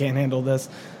 Leia can't handle this.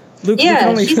 Luke,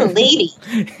 she's a lady.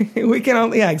 We can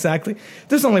only, exactly.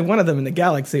 There's only one of them in the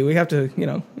galaxy. We have to,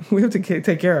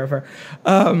 take care of her.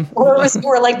 Or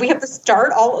like we have to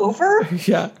start all over.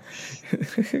 Yeah.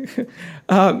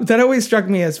 That always struck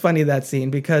me as funny, that scene,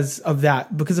 because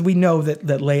we know that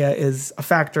Leia is a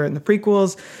factor in the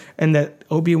prequels, and that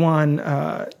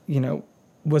Obi-Wan,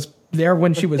 was there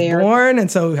when she was born, and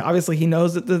so obviously he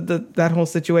knows that whole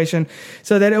situation.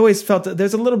 So that always felt that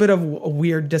there's a little bit of a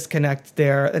weird disconnect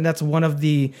there, and that's one of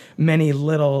the many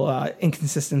little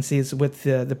inconsistencies with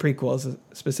the prequels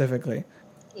specifically.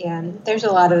 Yeah, there's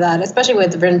a lot of that, especially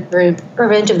with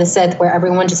Revenge of the Sith, where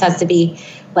everyone just has to be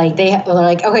like, they're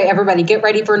like, okay, everybody get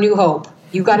ready for New Hope.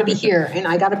 You got to be here, and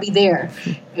I got to be there,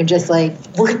 and just like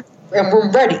we're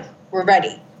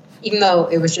ready, even though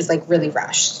it was just like really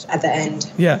rushed at the end.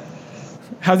 Yeah,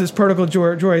 how this protocol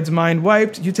droid's mind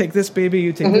wiped. You take this baby,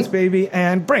 you take this baby,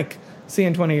 and break. See you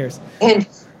in 20 years. And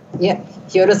yeah,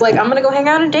 Yoda's like, I'm gonna go hang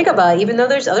out in Dagobah, even though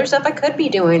there's other stuff I could be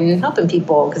doing and helping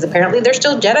people, because apparently there's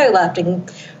still Jedi left, and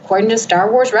according to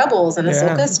Star Wars Rebels, and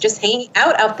Ahsoka's just hanging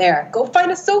out there. Go find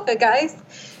Ahsoka, guys.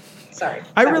 Sorry,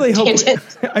 I really hope.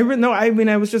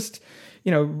 I was just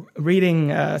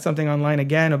reading something online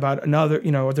again about another,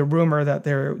 the rumor that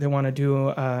they want to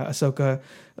do Ahsoka,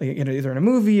 either in a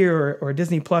movie or a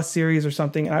Disney Plus series or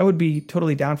something. And I would be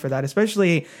totally down for that,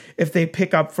 especially if they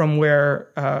pick up from where,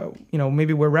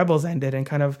 maybe where Rebels ended and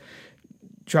kind of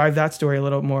drive that story a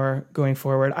little more going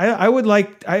forward.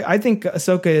 I think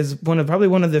Ahsoka is probably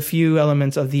one of the few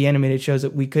elements of the animated shows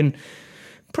that we can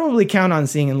probably count on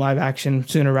seeing in live action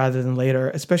sooner rather than later,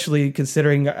 especially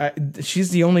considering she's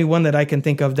the only one that I can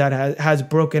think of that has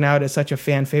broken out as such a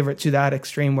fan favorite to that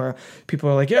extreme where people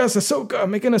are like, yes, Ahsoka,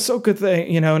 make an Ahsoka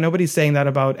thing. Nobody's saying that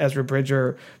about Ezra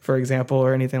Bridger, for example,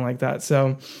 or anything like that.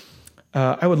 So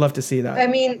I would love to see that. I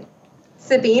mean,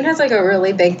 Sabine has like a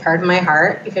really big part of my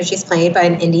heart because she's played by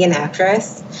an Indian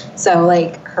actress. So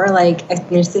like her like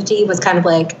ethnicity was kind of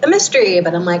like a mystery,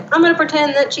 but I'm like, I'm going to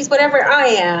pretend that she's whatever I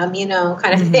am,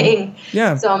 kind of thing.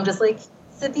 Yeah. So I'm just like,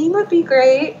 Sabine would be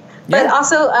great. But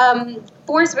also,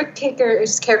 Forrest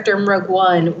Whitaker's character in Rogue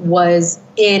One was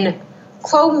in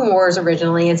Clone Wars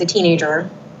originally as a teenager.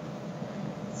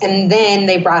 And then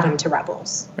they brought him to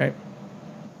Rebels. Right.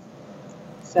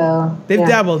 So they've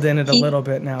dabbled in it a little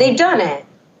bit now. They've done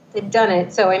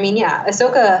it. So I mean, yeah,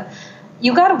 Ahsoka.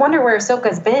 You got to wonder where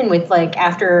Ahsoka's been with like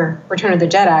after Return of the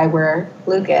Jedi, where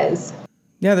Luke is.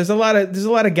 Yeah, there's a lot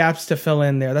of gaps to fill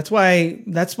in there. That's why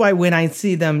when I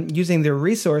see them using their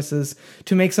resources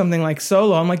to make something like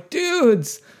Solo, I'm like,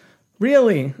 dudes,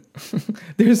 Really?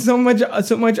 There's so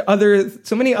many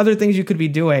other things you could be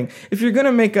doing. If you're going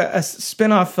to make a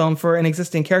spin-off film for an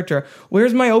existing character,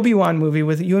 where's my Obi-Wan movie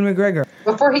with Ewan McGregor?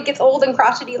 Before he gets old and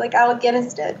crotchety like Alec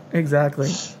Guinness did. Exactly.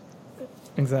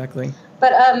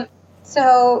 But,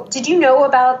 so did you know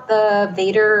about the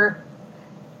Vader,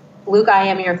 Luke, I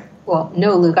am your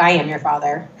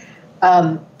father,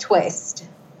 twist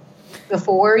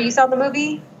before you saw the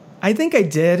movie? I think I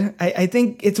did. I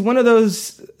think it's one of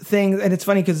those things, and it's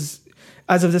funny because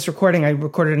as of this recording, I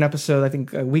recorded an episode, I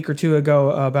think a week or two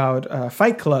ago, about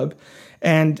Fight Club.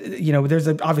 And, there's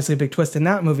obviously a big twist in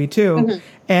that movie, too. Mm-hmm.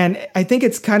 And I think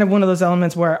it's kind of one of those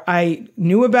elements where I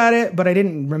knew about it, but I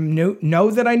didn't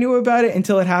know that I knew about it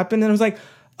until it happened. And I was like,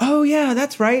 oh, yeah,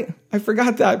 that's right. I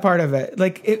forgot that part of it.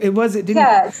 Like, it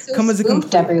didn't so come as a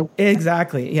complete... everywhere.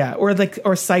 Exactly, yeah.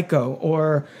 Or Psycho,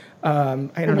 or... I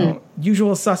don't know,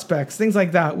 Usual Suspects, things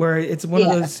like that, where it's one of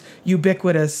those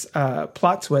ubiquitous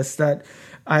plot twists that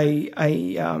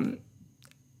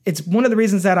it's one of the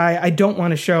reasons that I don't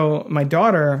want to show my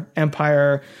daughter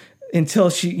Empire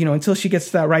until she gets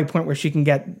to that right point where she can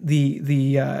get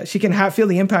she can feel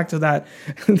the impact of that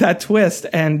twist,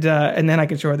 and then I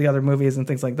can show her the other movies and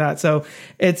things like that. So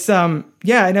it's I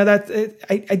know that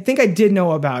I think I did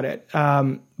know about it,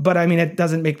 but I mean it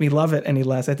doesn't make me love it any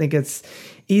less. I think it's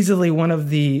easily one of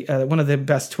the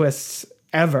best twists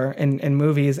ever in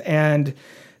movies, and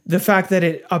the fact that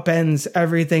it upends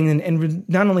everything and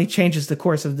not only changes the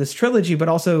course of this trilogy, but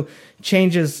also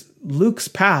changes Luke's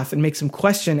path and makes him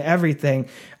question everything.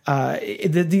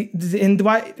 In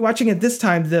watching it this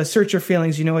time, the search your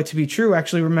feelings, you know it to be true,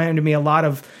 actually reminded me a lot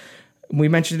of, we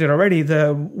mentioned it already,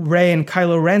 the Rey and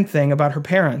Kylo Ren thing about her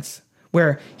parents,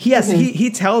 where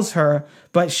he tells her,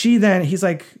 but he's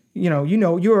like, you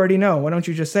already know. Why don't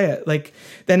you just say it? Like,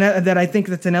 then that I think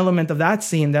that's an element of that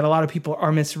scene that a lot of people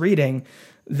are misreading.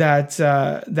 That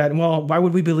why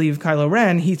would we believe Kylo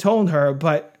Ren? He told her,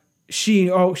 but she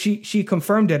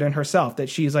confirmed it in herself, that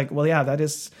she's like, well, yeah, that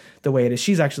is the way it is.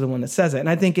 She's actually the one that says it. And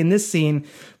I think in this scene,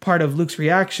 part of Luke's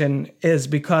reaction is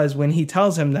because when he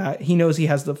tells him that, he knows he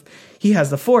has the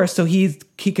Force, so he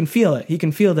can feel it. He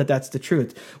can feel that that's the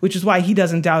truth, which is why he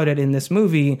doesn't doubt it in this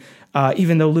movie,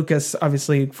 even though Lucas,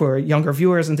 obviously, for younger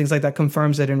viewers and things like that,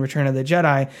 confirms it in Return of the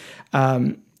Jedi.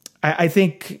 I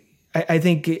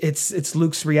think it's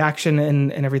Luke's reaction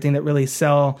and everything that really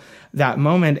sell that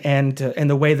moment, and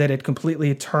the way that it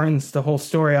completely turns the whole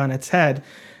story on its head.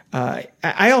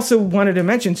 I also wanted to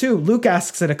mention too, Luke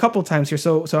asks it a couple times here,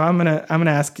 so I'm gonna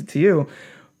ask it to you.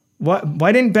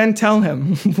 Why didn't Ben tell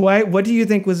him? What do you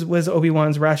think was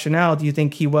Obi-Wan's rationale? Do you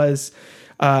think he was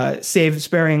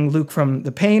sparing Luke from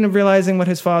the pain of realizing what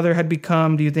his father had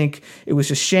become? Do you think it was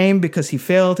just shame because he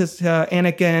failed his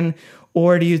Anakin?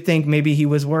 Or do you think maybe he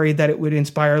was worried that it would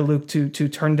inspire Luke to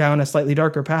turn down a slightly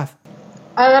darker path?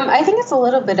 I think it's a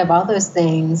little bit of all those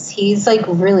things. He's like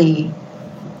really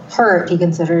hurt. He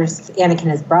considers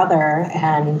Anakin his brother,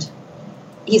 and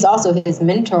he's also his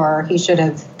mentor. He should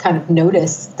have kind of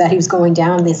noticed that he was going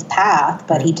down this path,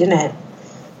 but he didn't.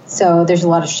 So there's a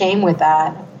lot of shame with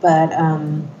that. But I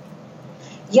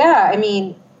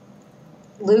mean,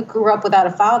 Luke grew up without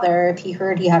a father. If he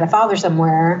heard he had a father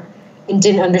somewhere and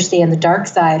didn't understand the dark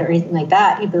side or anything like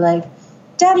that, he'd be like,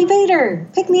 Daddy Vader,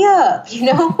 pick me up,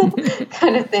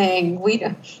 kind of thing.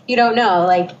 You don't know.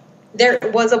 Like, there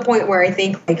was a point where I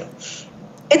think, like,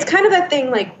 it's kind of that thing,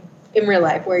 like, in real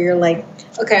life where you're like,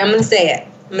 okay, I'm going to say it.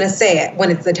 I'm going to say it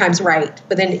when the time's right.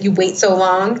 But then you wait so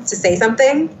long to say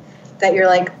something that you're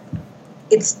like,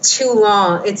 it's too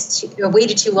long. I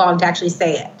waited too long to actually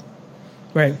say it.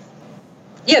 Right.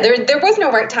 Yeah, there was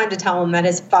no right time to tell him that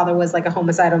his father was like a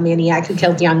homicidal maniac who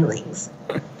killed younglings.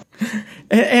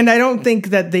 And I don't think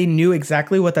that they knew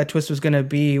exactly what that twist was going to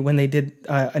be when they did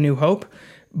A New Hope,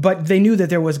 but they knew that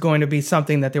there was going to be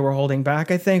something that they were holding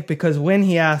back, I think, because when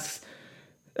he asks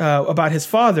about his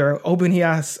father, he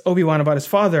asks Obi-Wan about his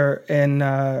father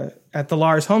at the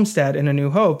Lars homestead in A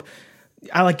New Hope,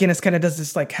 Alec Guinness kind of does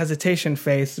this like hesitation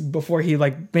face before he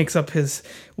like makes up his,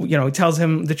 he tells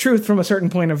him the truth from a certain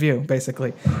point of view,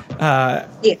 basically.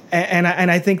 And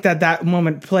I think that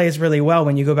moment plays really well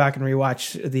when you go back and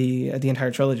rewatch the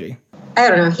entire trilogy. I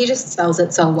don't know. He just sells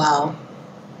it so well.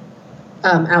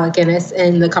 Alec Guinness,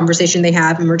 in the conversation they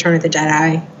have in Return of the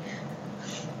Jedi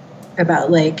about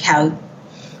like how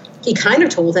he kind of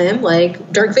told him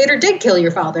like Darth Vader did kill your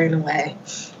father in a way.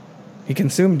 He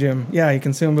consumed him. Yeah, he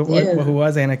consumed who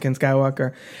was Anakin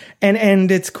Skywalker. And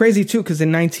it's crazy, too, because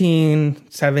in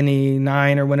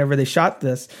 1979 or whenever they shot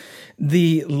this,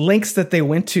 the lengths that they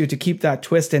went to keep that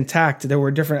twist intact, there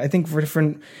were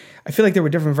different I feel like there were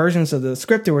different versions of the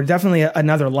script. There were definitely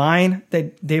another line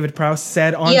that David Prowse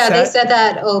said on set. Yeah, they said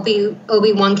that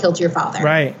Obi-Wan killed your father.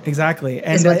 Right, exactly.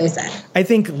 And is what they said. I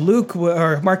think Luke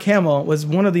or Mark Hamill was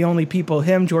one of the only people,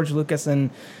 him, George Lucas,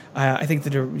 and I think the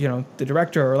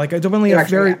director, or like there were only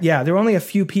there were only a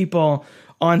few people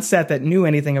on set that knew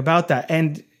anything about that.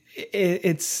 And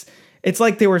it's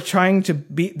like they were trying to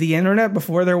beat the internet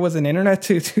before there was an internet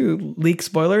to leak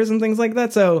spoilers and things like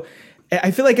that. So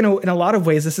I feel like in a lot of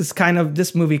ways,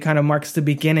 this movie kind of marks the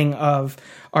beginning of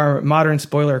our modern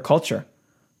spoiler culture.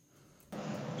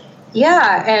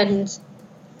 Yeah, and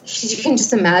you can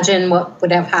just imagine what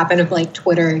would have happened if like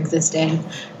Twitter existed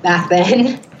back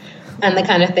then and the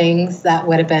kind of things that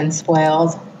would have been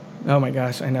spoiled. Oh my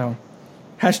gosh, I know.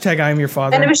 Hashtag I am your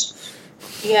father. And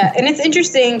and it's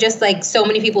interesting, just like so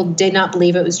many people did not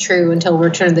believe it was true until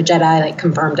Return of the Jedi like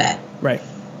confirmed it. Right.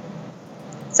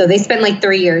 So they spent like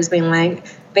 3 years being like,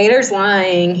 Vader's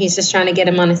lying. He's just trying to get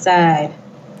him on his side.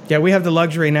 Yeah, we have the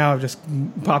luxury now of just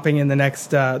popping in the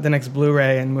next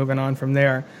Blu-ray and moving on from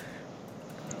there.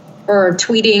 Or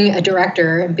tweeting a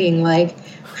director and being like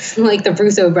the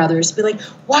Russo brothers, be like,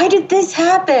 why did this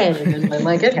happen? And then they're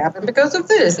like, it happened because of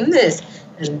this and this.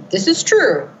 And this is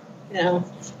true. Kind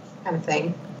of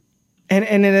thing. And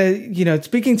in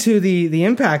speaking to the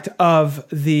impact of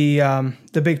the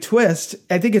big twist,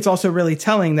 I think it's also really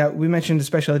telling that we mentioned the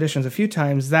special editions a few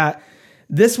times, that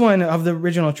this one of the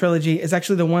original trilogy is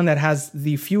actually the one that has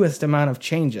the fewest amount of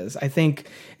changes. I think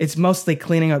it's mostly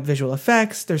cleaning up visual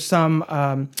effects. There's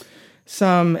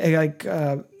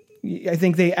I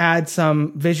think they add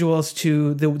some visuals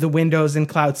to the windows in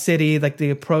Cloud City, like the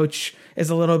approach is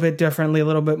a little bit differently, a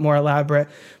little bit more elaborate.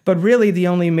 But really the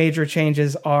only major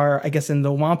changes are, I guess, in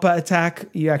the Wampa attack.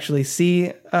 You actually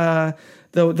see the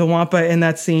Wampa in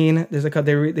that scene.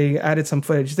 They added some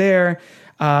footage there.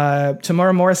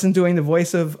 Tamara Morrison doing the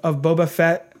voice of Boba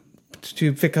Fett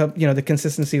to pick up, the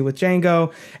consistency with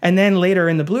Jango. And then later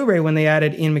in the Blu-ray when they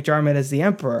added Ian McDiarmid as the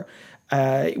Emperor.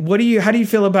 How do you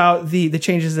feel about the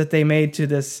changes that they made to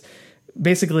this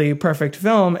basically perfect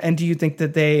film, and do you think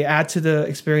that they add to the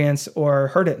experience or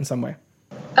hurt it in some way?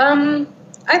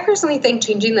 I personally think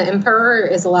changing the Emperor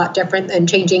is a lot different than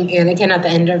changing Anakin at the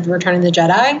end of Return of the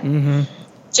Jedi. Mm-hmm.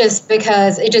 Just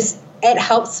because it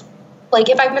helps. Like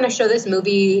if I'm going to show this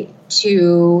movie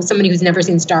to somebody who's never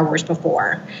seen Star Wars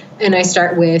before, and I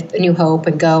start with A New Hope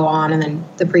and go on and then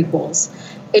the prequels,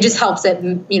 it just helps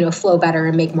it, flow better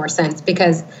and make more sense,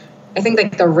 because I think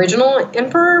like the original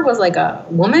Emperor was like a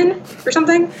woman or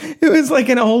something. It was like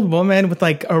an old woman with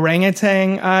like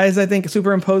orangutan eyes, I think,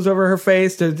 superimposed over her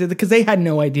face, because they had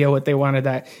no idea what they wanted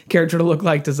that character to look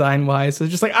like design wise. So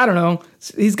it's just like, I don't know,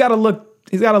 he's got to look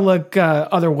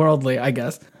otherworldly, I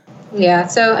guess. Yeah.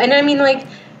 So, and I mean, like,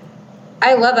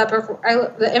 I love that.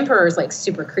 The Emperor is like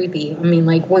super creepy. I mean,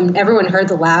 like when everyone heard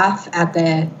the laugh at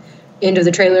the end of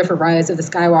the trailer for Rise of the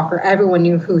Skywalker, everyone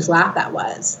knew whose laugh that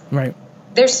was. Right.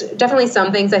 There's definitely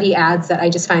some things that he adds that I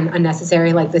just find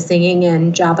unnecessary, like the singing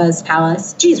in Jabba's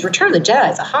palace. Geez, Return of the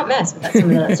Jedi is a hot mess with some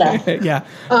of that stuff. Yeah.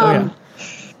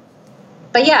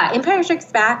 But yeah, Empire Strikes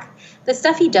Back, the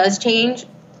stuff he does change,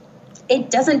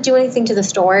 it doesn't do anything to the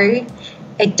story.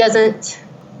 It doesn't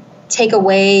take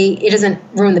away, it doesn't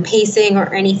ruin the pacing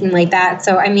or anything like that.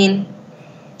 So, I mean,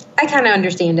 I kind of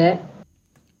understand it.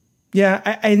 Yeah,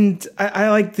 I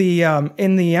like the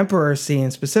in the Emperor scene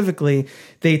specifically,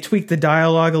 they tweaked the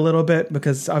dialogue a little bit,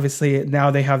 because obviously now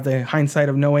they have the hindsight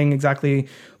of knowing exactly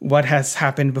what has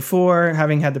happened before,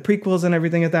 having had the prequels and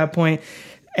everything at that point,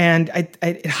 and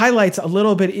it highlights a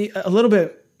little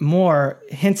bit more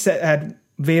hints at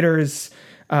Vader's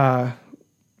I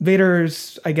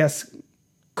guess,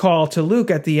 call to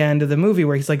Luke at the end of the movie,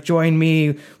 where he's like, join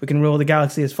me, we can rule the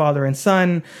galaxy as father and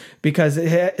son, because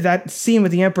that scene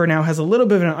with the Emperor now has a little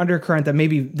bit of an undercurrent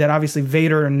that obviously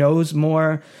Vader knows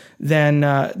more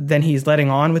than he's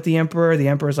letting on with the Emperor. The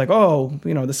Emperor's like, oh,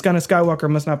 the son of Skywalker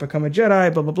must not become a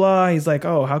Jedi, blah, blah, blah. He's like,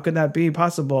 oh, how could that be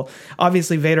possible?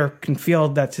 Obviously, Vader can feel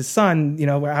that's his son,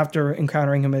 after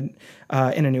encountering him in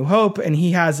A New Hope, and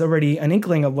he has already an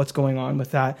inkling of what's going on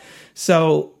with that.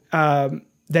 So,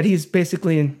 that he's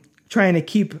basically trying to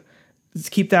keep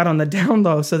that on the down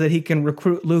low so that he can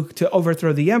recruit Luke to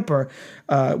overthrow the Emperor,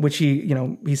 which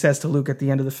he says to Luke at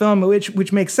the end of the film,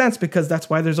 which makes sense, because that's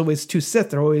why there's always two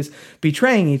Sith. They're always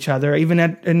betraying each other. Even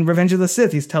in Revenge of the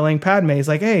Sith, he's telling Padme, he's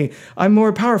like, hey, I'm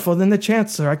more powerful than the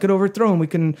Chancellor. I could overthrow him. We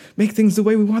can make things the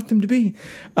way we want them to be.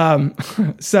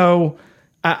 So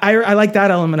I like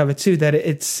that element of it too, that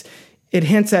it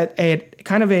hints at a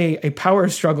kind of a power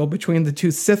struggle between the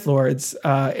two Sith Lords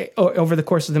over the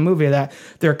course of the movie, that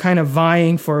they're kind of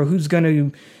vying for who's going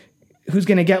to who's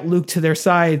going to get Luke to their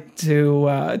side to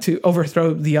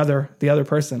overthrow the other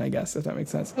person, I guess, if that makes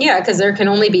sense. Yeah, because there can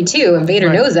only be two, and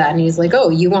Vader knows that, and he's like, "Oh,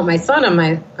 you want my son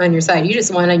on your side? You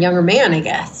just want a younger man, I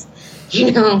guess.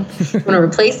 You want to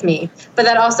replace me." But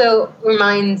that also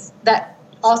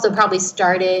probably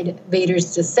started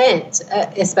Vader's descent,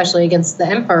 especially against the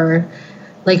Emperor,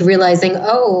 like realizing,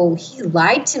 "Oh, he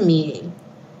lied to me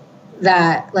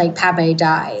that like Padme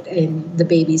died and the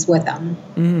baby's with him."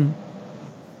 Mm-hmm.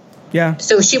 Yeah.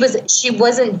 So she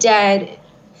wasn't dead.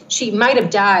 She might have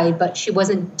died, but she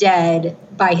wasn't dead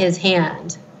by his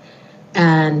hand.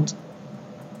 And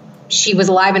she was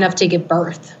alive enough to give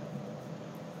birth.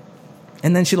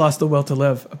 And then she lost the will to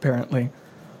live, apparently.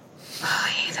 Oh, I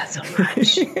hate that so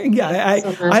much. Yeah,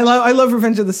 I love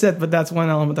Revenge of the Sith, but that's one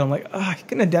element that I'm like, I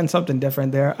couldn't have done something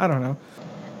different there. I don't know.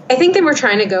 I think they were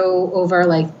trying to go over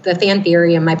like the fan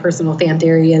theory, and my personal fan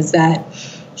theory is that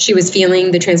she was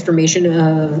feeling the transformation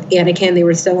of Anakin. They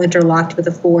were so interlocked with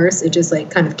the Force, it just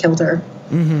like kind of killed her.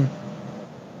 Mm-hmm.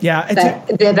 Yeah,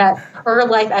 that her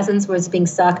life essence was being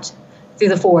sucked through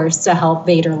the Force to help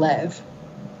Vader live.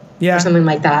 Yeah, or something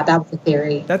like that. That was the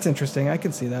theory. That's interesting. I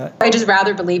can see that. I just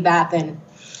rather believe that than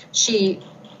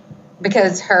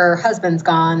because her husband's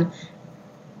gone,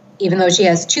 even though she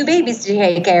has 2 babies to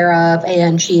take care of,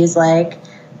 and she's like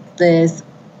this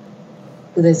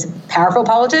powerful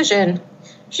politician.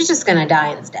 She's just going to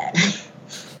die instead.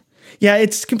 Yeah,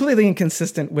 it's completely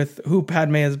inconsistent with who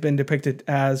Padme has been depicted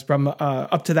as from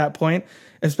up to that point,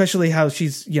 especially how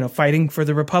she's, fighting for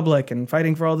the Republic and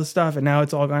fighting for all this stuff. And now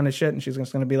it's all gone to shit. And she's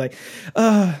just going to be like,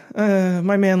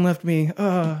 my man left me.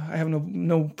 I have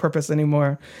no purpose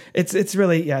anymore. It's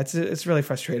really, it's really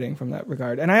frustrating from that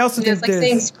regard. And I also think it's like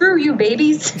saying, screw you,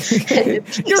 babies.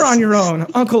 You're on your own.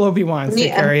 Uncle Obi-Wan,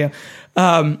 take care of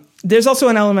you. There's also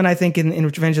an element, I think, in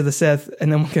Revenge of the Sith,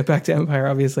 and then we'll get back to Empire,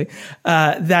 obviously,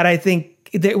 that I think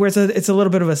it's a little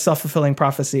bit of a self-fulfilling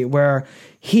prophecy where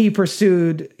he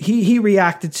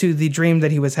reacted to the dream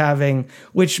that he was having,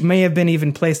 which may have been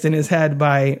even placed in his head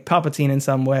by Palpatine in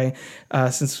some way,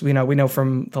 since we know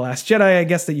from The Last Jedi, I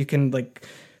guess, that you can like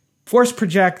force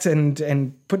project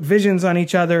and put visions on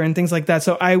each other and things like that.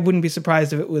 So I wouldn't be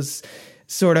surprised if it was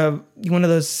sort of one of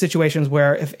those situations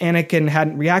where if Anakin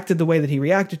hadn't reacted the way that he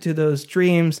reacted to those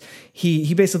dreams,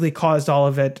 he basically caused all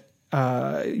of it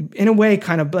in a way,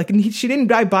 kind of like she didn't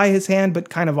die by his hand, but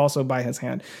kind of also by his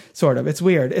hand, sort of. It's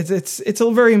weird. It's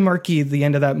a very murky, the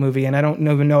end of that movie, and I don't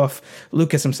even know if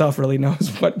Lucas himself really knows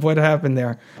what happened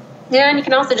there. Yeah, and you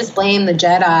can also just blame the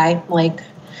Jedi. Like,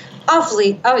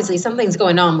 obviously something's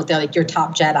going on with your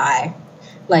top Jedi.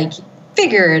 Like,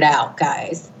 figure it out,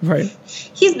 guys. Right.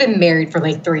 He's been married for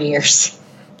like 3 years.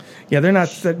 Yeah, they're not.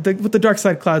 With the dark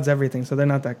side clouds everything, so they're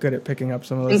not that good at picking up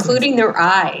some of those including things. Their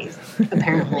eyes,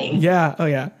 apparently. Yeah. Oh,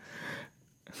 yeah.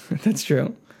 That's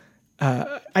true.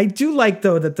 I do like,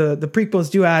 though, that the prequels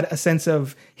do add a sense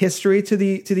of history to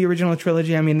the original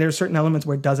trilogy. I mean, there's certain elements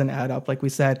where it doesn't add up, like we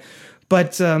said.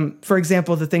 But, for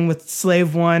example, the thing with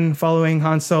Slave One following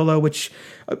Han Solo, which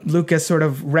Lucas sort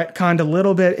of retconned a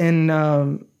little bit in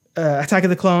Attack of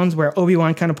the Clones, where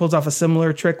Obi-Wan kind of pulls off a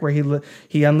similar trick where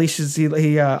he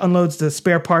unloads the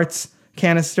spare parts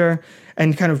canister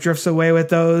and kind of drifts away with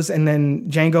those. And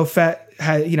then Jango Fett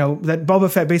had, that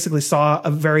Boba Fett basically saw a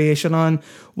variation on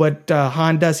what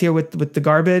Han does here with the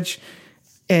garbage.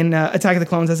 In Attack of the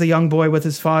Clones, as a young boy with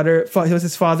his father,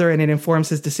 and it informs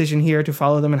his decision here to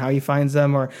follow them and how he finds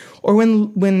them. Or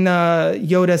when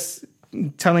Yoda's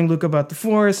telling Luke about the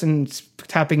Force and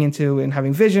tapping into and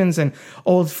having visions and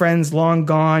old friends long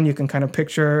gone, you can kind of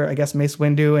picture, I guess, Mace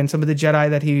Windu and some of the Jedi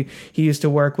that he used to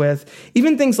work with.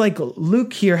 Even things like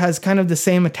Luke here has kind of the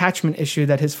same attachment issue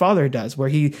that his father does, where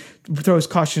he throws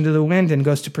caution to the wind and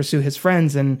goes to pursue his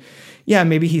friends. And yeah,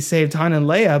 maybe he saved Han and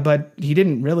Leia, but he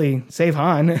didn't really save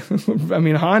Han. I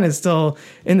mean, Han is still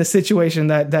in the situation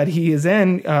that he is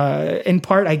in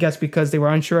part, I guess, because they were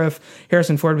unsure if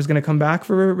Harrison Ford was going to come back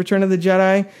for Return of the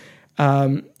Jedi.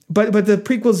 But the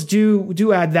prequels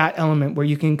do add that element where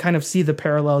you can kind of see the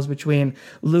parallels between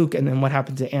Luke and then what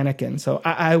happened to Anakin. So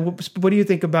what do you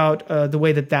think about the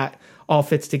way that all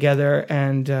fits together,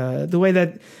 and the way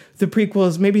that the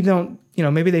prequels maybe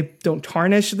they don't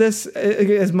tarnish this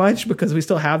as much because we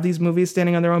still have these movies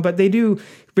standing on their own, but they do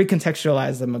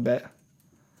recontextualize them a bit.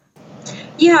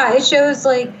 Yeah, it shows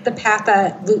like the path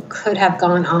that Luke could have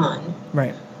gone on.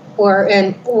 Right. Or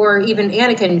even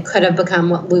Anakin could have become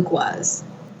what Luke was.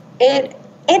 The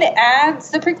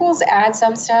prequels add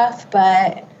some stuff,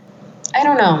 but I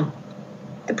don't know.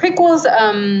 The prequels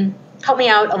helped me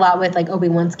out a lot with like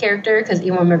Obi-Wan's character, because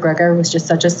Ewan McGregor was just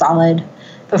such a solid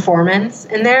performance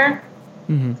in there.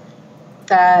 Mm-hmm.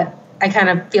 That I kind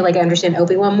of feel like I understand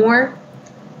Obi-Wan more.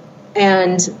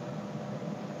 And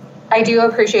I do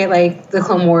appreciate like the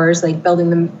Clone Wars, like building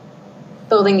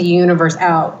the universe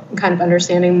out and kind of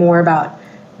understanding more about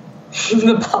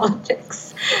the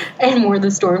politics and where the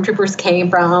stormtroopers came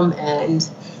from and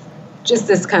just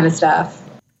this kind of stuff.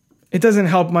 It doesn't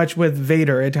help much with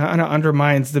Vader. It kind of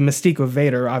undermines the mystique of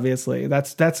Vader, obviously.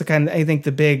 That's the kind of, I think,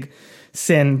 the big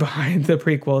sin behind the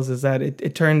prequels is that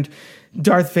it turned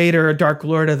Darth Vader, Dark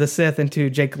Lord of the Sith, into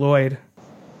Jake Lloyd.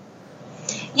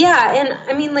 Yeah, and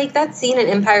I mean, like that scene in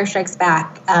Empire Strikes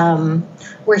Back,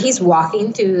 where he's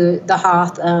walking through the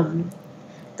Hoth,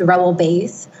 the Rebel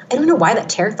base. I don't know why that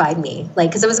terrified me. Like,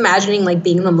 because I was imagining like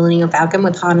being the Millennium Falcon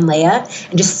with Han and Leia,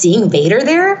 and just seeing Vader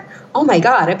there. Oh my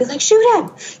God, I'd be like, shoot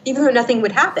him, even though nothing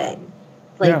would happen.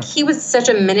 Like he was such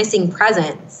a menacing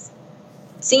presence.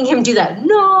 Seeing him do that,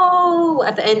 no,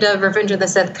 at the end of Revenge of the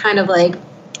Sith, kind of like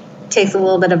takes a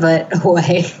little bit of it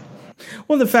away.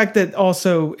 Well, the fact that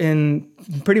also in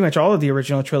pretty much all of the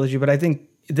original trilogy, but I think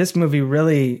this movie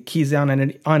really keys down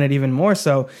on it even more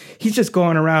so. He's just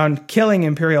going around killing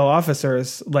Imperial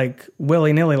officers like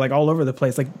willy-nilly, like all over the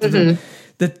place. Like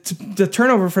the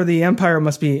turnover for the Empire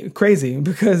must be crazy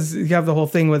because you have the whole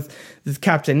thing with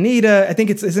Captain Needa. I think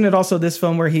isn't it also this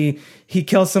film where he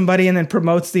kills somebody and then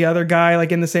promotes the other guy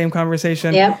like in the same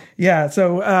conversation? Yeah.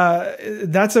 So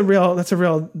that's a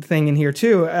real thing in here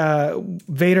too.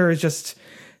 Vader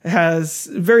has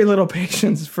very little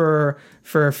patience for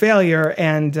failure,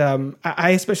 and I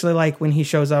especially like when he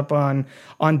shows up on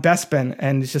Bespin,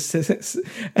 and it's just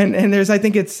and there's I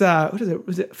think it's what is it?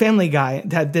 Was it Family Guy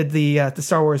that did the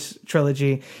Star Wars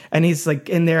trilogy, and he's like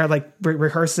in there like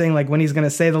rehearsing like when he's gonna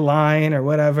say the line or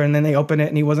whatever, and then they open it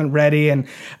and he wasn't ready, and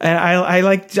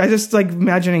I just like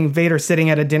imagining Vader sitting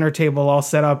at a dinner table all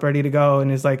set up ready to go,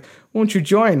 and he's like, won't you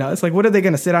join us? Like, what are they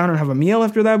going to sit down and have a meal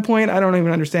after that point? I don't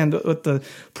even understand what the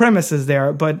premise is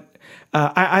there. But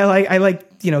I like,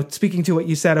 you know, speaking to what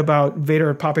you said about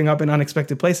Vader popping up in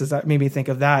unexpected places, that made me think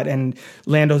of that and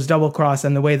Lando's double cross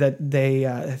and the way that they,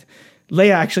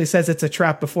 Leia actually says it's a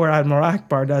trap before Admiral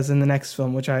Akbar does in the next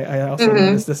film, which I also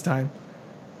noticed this time.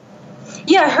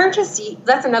 Yeah,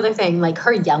 that's another thing. Like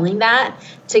her yelling that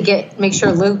to make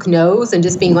sure Luke knows and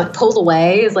just being like pulled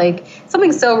away is like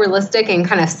something so realistic and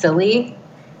kind of silly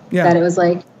that it was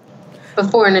like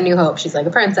before in A New Hope, she's like a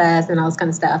princess and all this kind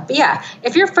of stuff. But yeah,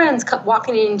 if your friend's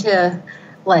walking into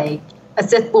like a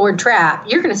Sith Lord trap,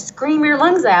 you're going to scream your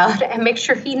lungs out and make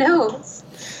sure he knows.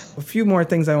 A few more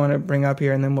things I want to bring up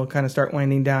here, and then we'll kind of start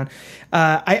winding down.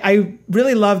 I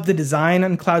really loved the design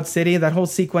on Cloud City. That whole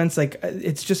sequence, like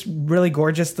it's just really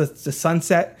gorgeous. The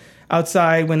sunset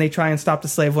outside when they try and stop the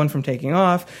Slave One from taking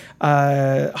off.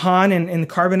 Han in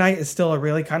Carbonite is still a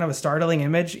really kind of a startling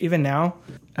image even now.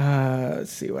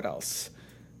 Let's see what else.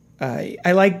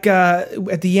 I like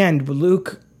at the end,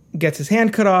 Luke gets his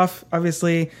hand cut off,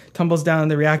 obviously, tumbles down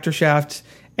the reactor shaft,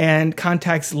 and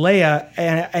contacts Leia,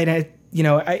 and you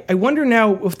know, I wonder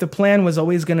now if the plan was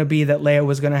always going to be that Leia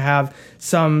was going to have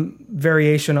some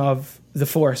variation of the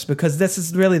Force, because this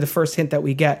is really the first hint that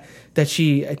we get that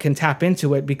she can tap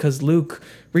into it, because Luke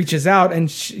reaches out and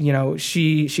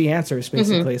she answers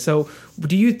basically. So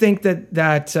do you think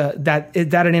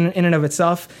that in and of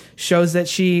itself shows that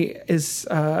she is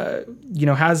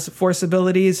has Force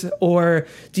abilities, or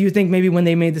do you think maybe when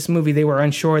they made this movie they were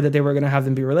unsure that they were going to have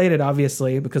them be related,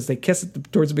 obviously because they kiss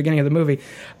towards the beginning of the movie,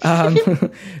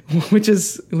 which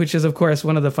is of course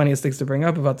one of the funniest things to bring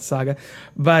up about the saga,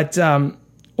 but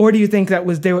or do you think that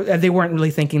was they weren't really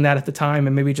thinking that at the time,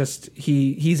 and maybe just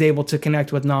he's able to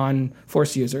connect with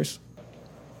non-Force users?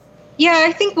 Yeah,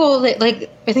 I think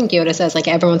I think Yoda says like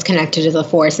everyone's connected to the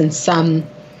Force in some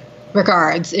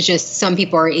regards. It's just some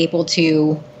people are able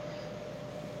to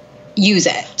use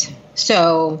it.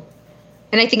 So,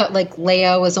 and I think like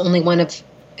Leia was only one of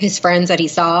his friends that he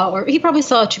saw, or he probably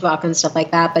saw Chewbacca and stuff like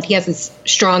that, but he has this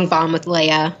strong bond with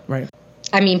Leia. Right.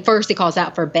 I mean, first he calls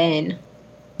out for Ben.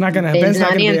 Ben's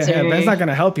not going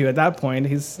to help you at that point.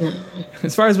 He's,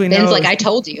 as far as we know, Ben's like, I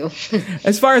told you.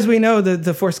 As far as we know,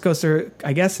 the Force ghosts are,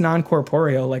 I guess,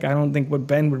 non-corporeal. Like, I don't think what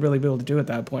Ben would really be able to do at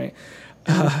that point.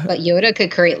 But Yoda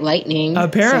could create lightning.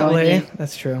 Apparently, so,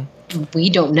 that's true. We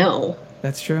don't know.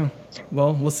 That's true.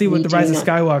 Well, we'll see what the Rise of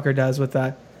Skywalker does with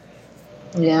that.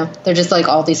 Yeah, they're just like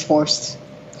all these Force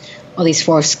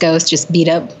ghosts just beat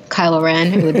up Kylo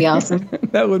Ren. It would be awesome.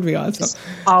 That would be awesome. Just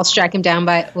all strike him down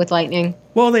with lightning.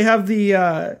 Well, they have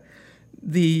some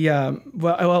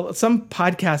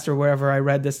podcast or wherever I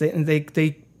read this,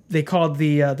 they called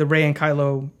the Rey and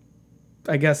Kylo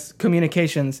I guess,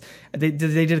 communications. They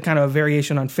did kind of a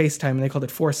variation on FaceTime, and they called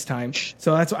it Force Time.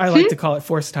 So that's what I like to call it,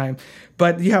 Force Time.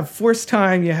 But you have Force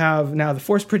Time, you have now the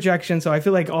Force projection, so I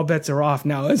feel like all bets are off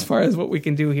now as far as what we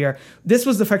can do here. This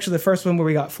was actually the first one where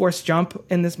we got Force Jump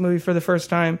in this movie for the first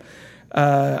time,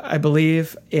 I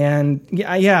believe. And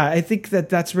yeah, I think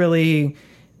that's really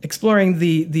exploring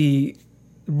the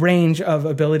range of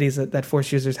abilities that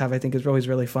Force users have, I think is always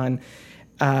really fun.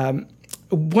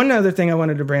 One other thing I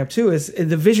wanted to bring up too is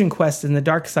the Vision Quest in the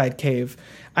Dark Side Cave.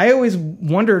 I always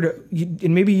wondered,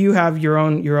 and maybe you have your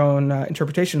own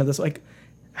interpretation of this. Like,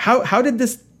 how did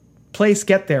this place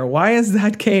get there? Why is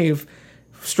that cave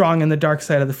strong in the dark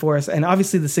side of the Force? And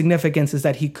obviously, the significance is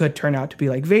that he could turn out to be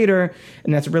like Vader,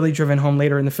 and that's really driven home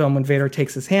later in the film when Vader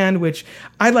takes his hand. Which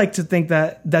I like to think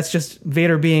that's just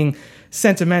Vader being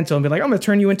sentimental and be like, "I'm going to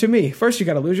turn you into me. First, you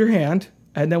got to lose your hand,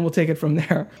 and then we'll take it from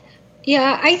there."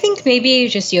 Yeah, I think maybe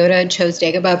just Yoda chose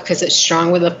Dagobah because it's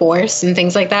strong with the Force and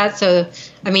things like that. So,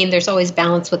 I mean, there's always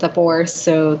balance with the Force.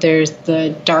 So there's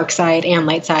the dark side and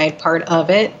light side part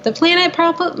of it. The planet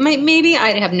probably, maybe,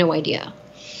 I have no idea.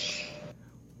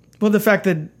 Well, the fact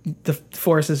that the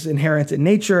Force is inherent in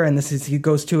nature, and he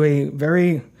goes to a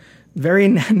very, very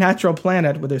natural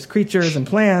planet where there's creatures and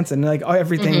plants and like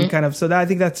everything kind of. So I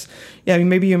think that's, I mean,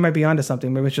 maybe you might be onto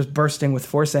something. Maybe it's just bursting with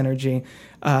Force energy,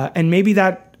 and maybe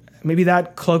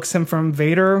that cloaks him from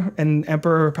Vader and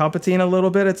Emperor Palpatine a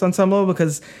little bit at some level,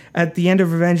 because at the end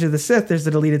of Revenge of the Sith, there's the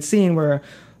deleted scene where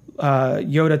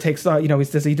Yoda takes,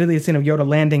 there's a deleted scene of Yoda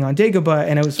landing on Dagobah,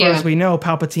 and as far as we know,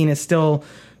 Palpatine is still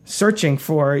searching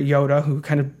for Yoda, who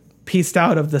kind of pieced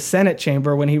out of the Senate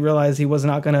chamber when he realized he was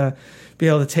not going to be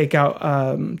able to take out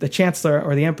the Chancellor,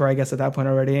 or the Emperor, I guess at that point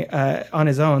already, on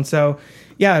his own. So,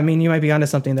 yeah, I mean, you might be onto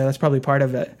something there. That's probably part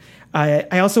of it.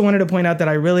 I also wanted to point out that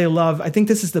I think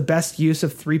this is the best use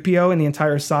of 3PO in the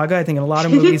entire saga. I think in a lot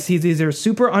of movies, he's either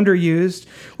super underused,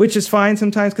 which is fine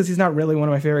sometimes because he's not really one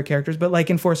of my favorite characters, but like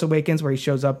in Force Awakens where he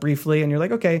shows up briefly and you're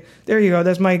like, okay, there you go.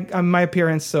 There's my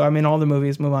appearance. So I'm in all the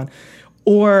movies, move on.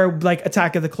 Or like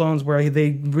Attack of the Clones, where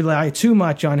they rely too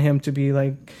much on him to be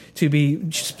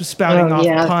spouting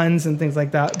off puns and things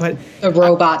like that. But the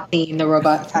robot theme, the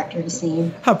robot factory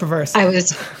scene. How perverse! I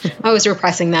was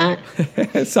repressing that.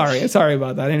 sorry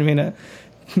about that. I didn't mean to.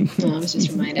 No, I was just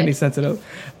reminded. Be sensitive.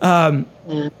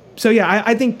 So yeah,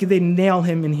 I think they nail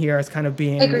him in here as kind of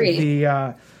being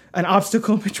an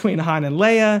obstacle between Han and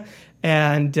Leia,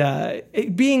 and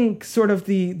it being sort of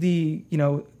the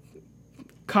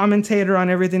commentator on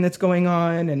everything that's going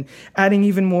on, and adding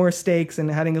even more stakes and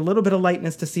adding a little bit of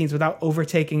lightness to scenes without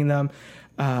overtaking them.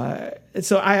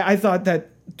 So I thought that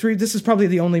this is probably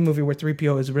the only movie where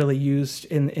 3PO is really used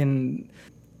in an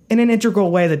integral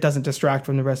way that doesn't distract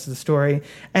from the rest of the story.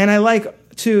 And I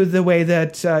like, too, the way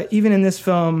that even in this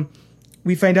film,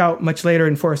 we find out much later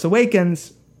in Force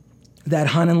Awakens that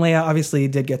Han and Leia obviously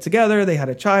did get together. They had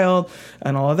a child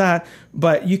and all of that.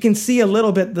 But you can see a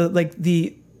little bit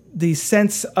the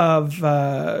sense of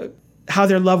how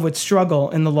their love would struggle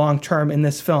in the long term in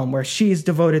this film, where she's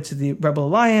devoted to the Rebel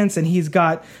Alliance and he's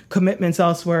got commitments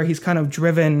elsewhere. He's kind of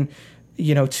driven,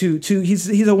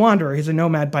 he's a wanderer. He's a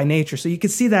nomad by nature. So you can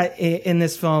see that in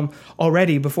this film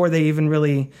already before they even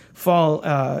really fall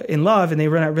in love and they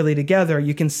run out really together.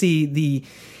 You can see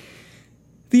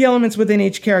the elements within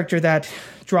each character that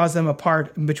draws them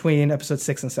apart between episode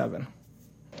 6 and 7.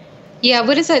 Yeah,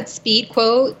 what is that Speed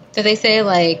quote that they say,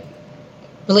 like,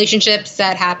 relationships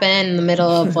that happen in the middle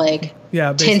of, like,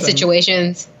 tense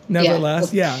situations? Never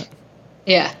last, yeah.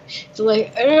 Yeah. So,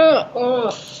 like,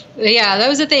 yeah, that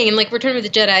was the thing. And, like, Return of the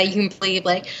Jedi, you can believe,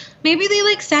 like, maybe they,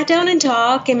 like, sat down and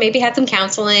talked and maybe had some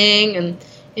counseling and,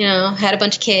 had a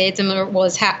bunch of kids and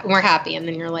were happy. And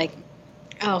then you're like,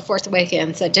 oh, Force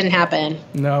Awakens, that didn't happen.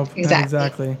 No,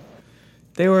 exactly.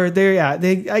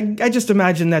 I just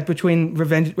imagine that between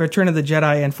Return of the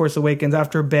Jedi and Force Awakens,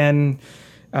 after Ben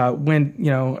when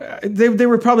they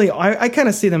were probably, I kind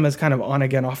of see them as kind of on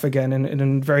again, off again,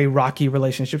 in very rocky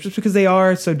relationships, just because they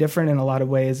are so different in a lot of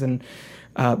ways. And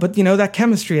but that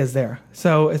chemistry is there,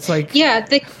 so it's like, yeah,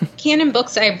 the canon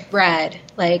books I've read,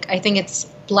 like I think it's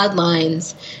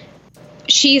Bloodlines.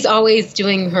 She's always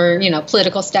doing her,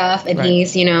 political stuff, and right.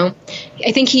 He's,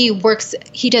 I think he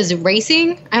does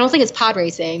racing. I don't think it's pod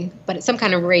racing, but it's some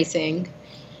kind of racing.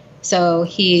 So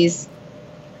he's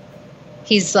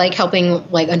like helping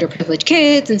like underprivileged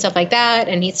kids and stuff like that,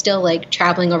 and he's still like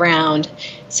traveling around.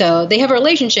 So they have a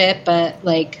relationship, but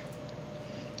like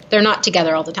they're not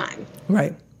together all the time.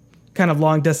 Right. Kind of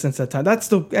long distance at times.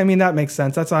 That makes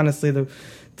sense. That's honestly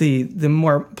the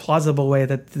more plausible way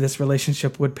that this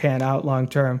relationship would pan out long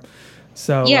term.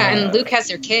 So yeah, and Luke has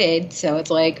their kid, so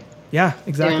it's like, yeah,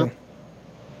 exactly.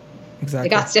 exactly.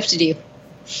 They got stuff to do.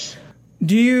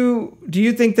 Do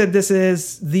you think that this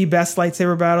is the best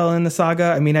lightsaber battle in the saga?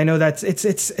 I mean, I know that's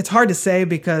it's hard to say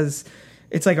because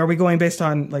it's like, are we going based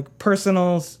on like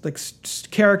personal like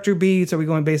character beats? Are we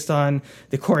going based on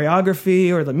the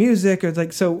choreography or the music? Or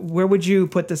like, so where would you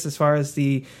put this as far as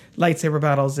the lightsaber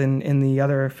battles in the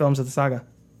other films of the saga?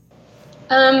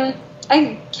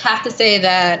 I have to say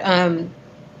that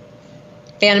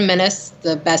Phantom Menace,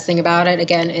 the best thing about it,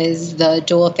 again, is the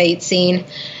Duel of Fate scene.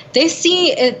 They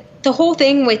see it, the whole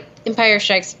thing with Empire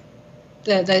Strikes,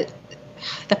 the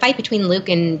fight between Luke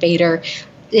and Vader,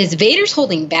 is Vader's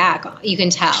holding back. You can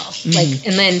tell. Like,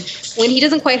 and then when he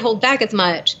doesn't quite hold back as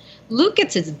much, Luke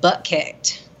gets his butt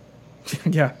kicked.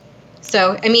 Yeah.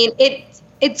 So, I mean,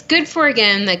 it's good for,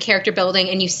 again, the character building,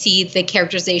 and you see the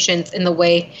characterizations in the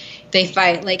way they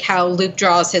fight, like how Luke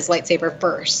draws his lightsaber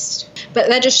first. But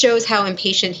that just shows how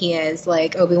impatient he is,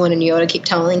 like Obi-Wan and Yoda keep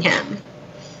telling him.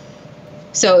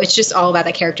 So it's just all about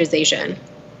the characterization.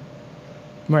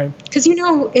 Right. Because,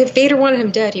 if Vader wanted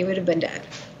him dead, he would have been dead.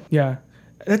 Yeah.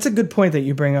 That's a good point that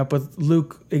you bring up with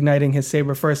Luke igniting his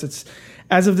saber first. It's,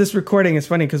 as of this recording, it's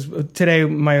funny because today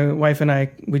my wife and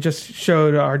I, we just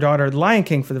showed our daughter The Lion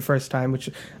King for the first time, which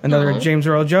another James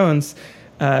Earl Jones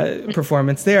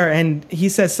performance there. And he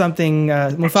says something,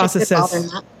 Mufasa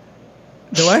says...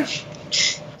 The what?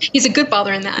 He's a good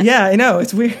father in that. Yeah, I know.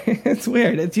 It's weird. It's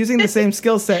weird. It's using the same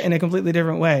skill set in a completely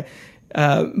different way.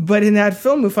 But in that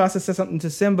film, Mufasa says something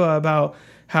to Simba about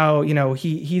how,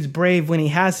 he's brave when he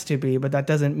has to be, but that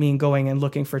doesn't mean going and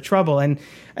looking for trouble. And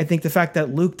I think the fact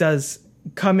that Luke does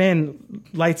come in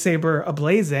lightsaber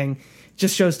ablazing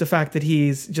just shows the fact that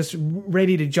he's just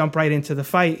ready to jump right into the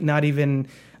fight, not even...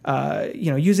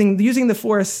 using the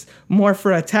Force more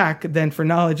for attack than for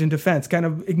knowledge and defense, kind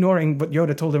of ignoring what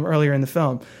Yoda told him earlier in the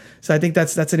film. So I think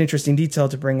that's an interesting detail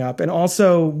to bring up. And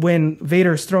also when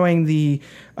Vader's throwing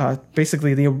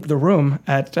basically the room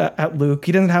at Luke,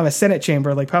 he doesn't have a Senate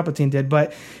chamber like Palpatine did,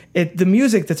 but the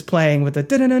music that's playing with the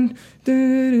dun-dun-dun,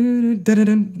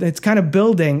 dun-dun-dun, it's kind of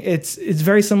building. It's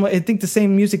very similar. I think the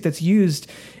same music that's used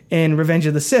in Revenge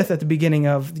of the Sith at the beginning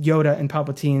of Yoda and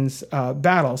Palpatine's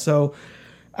battle. So.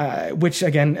 Which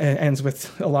again ends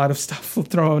with a lot of stuff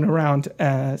thrown around.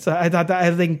 So I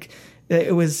think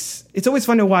it's always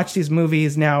fun to watch these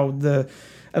movies now.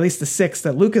 At least the 6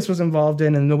 that Lucas was involved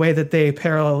in, and the way that they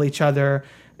parallel each other.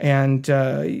 And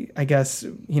I guess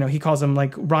he calls them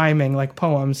like rhyming, like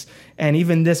poems. And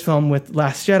even this film with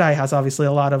Last Jedi has obviously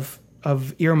a lot of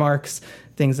earmarks,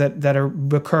 things that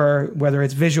recur, whether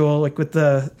it's visual, like with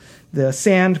the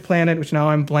sand planet, which now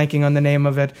I'm blanking on the name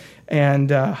of it,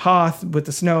 and Hoth with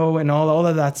the snow and all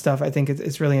of that stuff. I think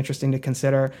it's really interesting to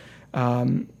consider.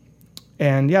 And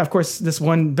yeah, of course, this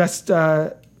won Best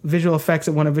Visual Effects.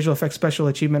 It won a Visual Effects Special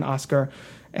Achievement Oscar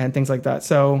and things like that.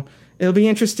 So it'll be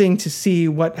interesting to see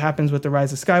what happens with The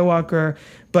Rise of Skywalker.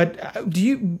 But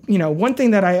one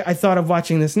thing that I thought of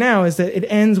watching this now is that it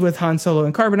ends with Han Solo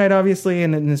and Carbonite, obviously,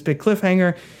 and in this big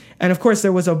cliffhanger. And of course,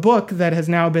 there was a book that has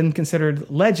now been considered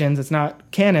legends. It's not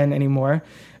canon anymore.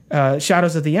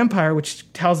 Shadows of the Empire,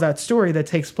 which tells that story that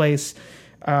takes place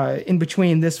in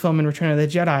between this film and Return of the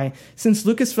Jedi. Since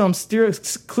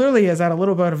Lucasfilm clearly is at a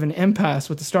little bit of an impasse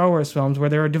with the Star Wars films, where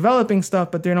they're developing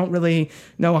stuff, but they don't really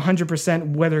know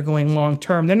 100% where they're going long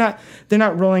term. They're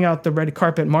not rolling out the red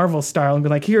carpet Marvel style and be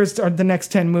like, here's the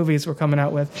next 10 movies we're coming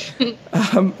out with.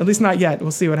 At least not yet.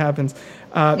 We'll see what happens.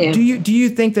 Yeah. Do you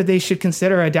think that they should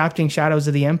consider adapting Shadows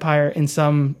of the Empire in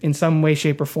some way,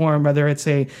 shape, or form, whether it's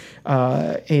a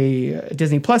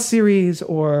Disney Plus series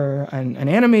or an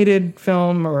animated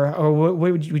film, or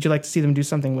would you like to see them do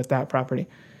something with that property?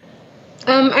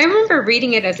 I remember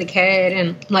reading it as a kid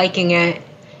and liking it,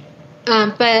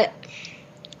 but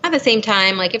at the same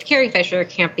time, like if Carrie Fisher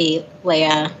can't be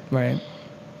Leia, right?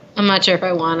 I'm not sure if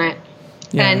I want it.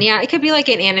 Yeah. And yeah, it could be like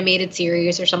an animated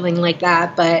series or something like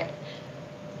that, but.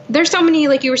 There's so many,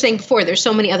 like you were saying before, there's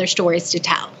so many other stories to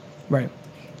tell. Right.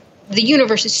 The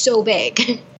universe is so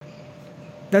big.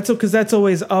 That's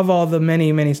always, of all the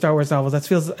many, many Star Wars novels,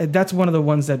 that's one of the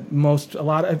ones that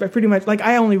I pretty much, like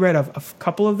I only read a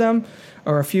couple of them,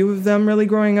 or a few of them really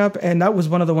growing up, and that was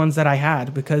one of the ones that I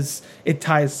had because it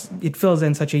fills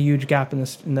in such a huge gap in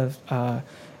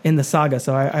the saga.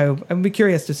 So I'd be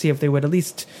curious to see if they would at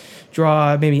least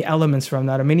draw maybe elements from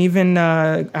that. I mean, even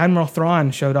Admiral Thrawn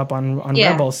showed up on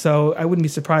Rebels, so I wouldn't be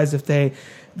surprised if they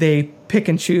pick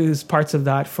and choose parts of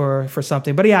that for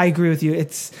something. But yeah, I agree with you.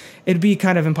 It'd be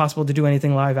kind of impossible to do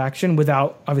anything live action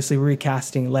without obviously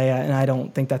recasting Leia, and I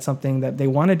don't think that's something that they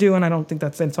want to do, and I don't think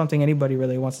that's something anybody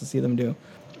really wants to see them do.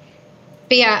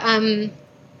 But yeah,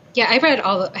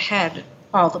 I had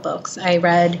all the books. I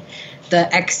read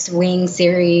the X-Wing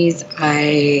series.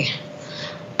 I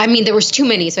mean, there was too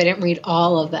many, so I didn't read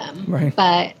all of them. Right.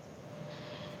 But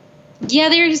yeah,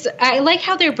 I like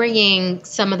how they're bringing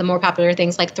some of the more popular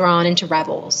things like Thrawn into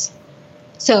Rebels.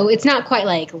 So it's not quite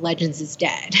like Legends is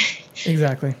dead.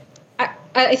 Exactly.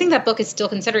 I think that book is still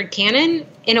considered canon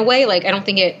in a way. Like, I don't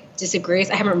think it disagrees.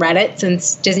 I haven't read it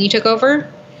since Disney took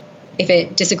over. If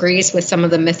it disagrees with some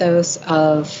of the mythos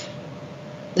of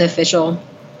the official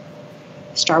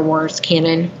Star Wars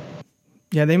canon.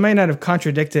 Yeah, they might not have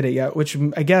contradicted it yet, which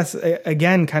I guess,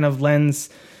 again, kind of lends,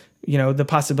 the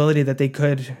possibility that they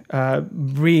could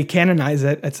re-canonize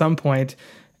it at some point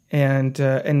and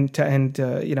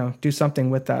do something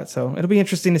with that. So it'll be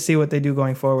interesting to see what they do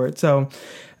going forward. So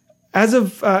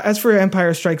as for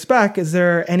Empire Strikes Back, is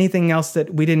there anything else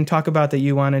that we didn't talk about that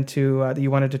you wanted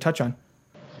to touch on?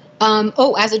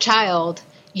 As a child,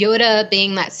 Yoda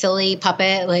being that silly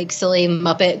puppet, like silly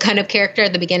Muppet kind of character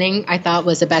at the beginning, I thought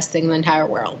was the best thing in the entire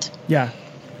world. Yeah.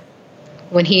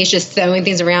 When he's just throwing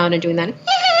things around and doing that,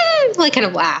 like, kind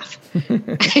of laugh.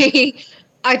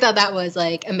 I thought that was,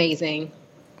 like, amazing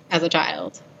as a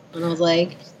child. And I was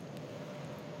like,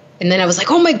 and then I was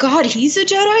like, oh my God, he's a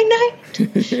Jedi Knight?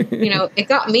 It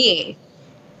got me.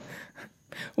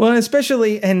 Well,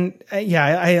 especially, and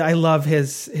I love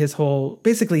his whole,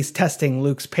 basically he's testing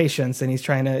Luke's patience, and he's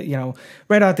trying to,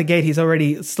 right out the gate, he's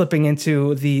already slipping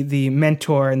into the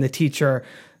mentor and the teacher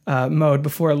mode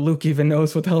before Luke even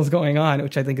knows what the hell is going on,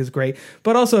 which I think is great.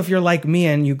 But also, if you're like me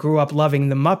and you grew up loving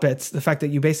the Muppets, the fact that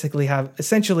you basically have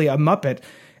essentially a Muppet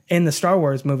in the Star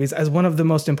Wars movies as one of the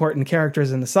most important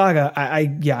characters in the saga,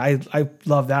 I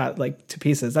love that, like, to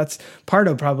pieces. That's part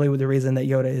of probably the reason that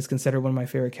Yoda is considered one of my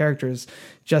favorite characters,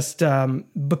 just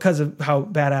because of how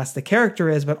badass the character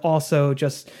is, but also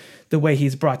just the way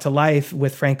he's brought to life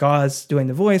with Frank Oz doing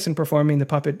the voice and performing the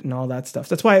puppet and all that stuff.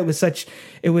 That's why it was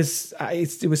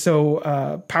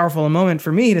so powerful a moment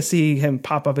for me to see him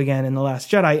pop up again in The Last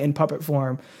Jedi in puppet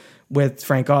form, with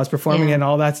Frank Oz performing it and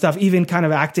all that stuff, even kind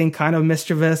of acting kind of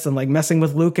mischievous and like messing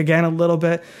with Luke again a little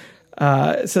bit.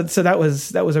 So that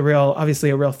was obviously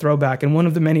a real throwback, and one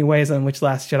of the many ways in which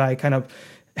Last Jedi kind of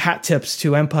hat tips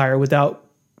to Empire without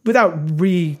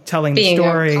retelling being the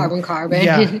story. Carbon.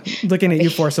 Yeah, looking at you,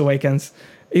 Force Awakens.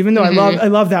 Even though I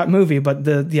love that movie, but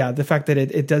the fact that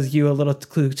it does you a little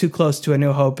too close to A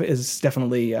New Hope is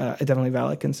definitely a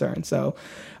valid concern. So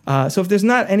if there's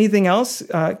not anything else,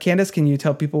 Candace, can you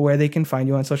tell people where they can find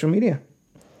you on social media?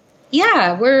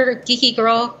 Yeah, we're Geeky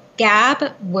Girl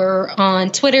Gab. We're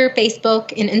on Twitter,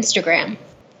 Facebook, and Instagram.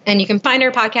 And you can find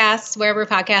our podcasts wherever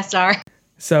podcasts are.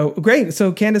 So great.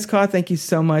 So Candace Kaw, thank you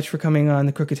so much for coming on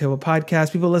the Crooked Table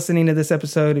podcast. People listening to this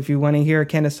episode, if you want to hear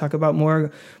Candace talk about more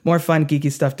fun,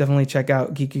 geeky stuff, definitely check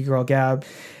out Geeky Girl Gab.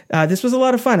 This was a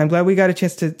lot of fun. I'm glad we got a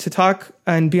chance to talk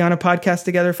and be on a podcast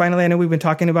together finally. I know we've been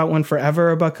talking about one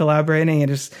forever, about collaborating, and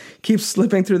it just keeps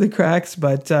slipping through the cracks.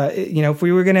 But, if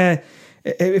you were going to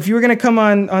come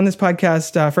on this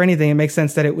podcast for anything, it makes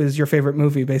sense that it was your favorite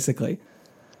movie, basically.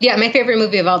 Yeah, my favorite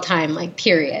movie of all time, like,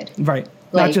 period. Right.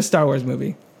 Not just Star Wars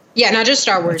movie. Yeah, not just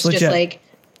Star Wars. Just like,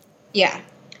 yeah.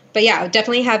 But yeah, I'll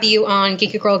definitely have you on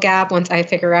Geeky Girl Gab once I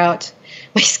figure out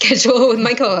my schedule with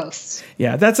my co-hosts.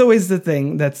 Yeah, that's always the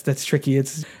thing that's tricky.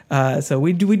 It's so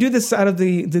we do this out of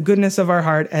the goodness of our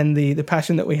heart and the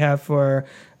passion that we have for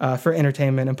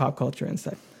entertainment and pop culture and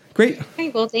stuff. Great. Okay,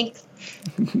 well, thanks.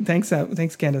 Thanks,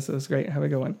 Candace. It was great. Have a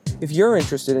good one. If you're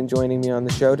interested in joining me on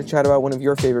the show to chat about one of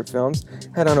your favorite films,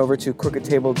 head on over to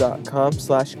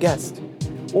crookedtable.com/guest.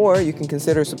 Or you can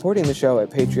consider supporting the show at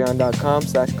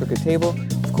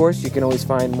patreon.com/crookedtable. Of course, you can always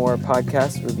find more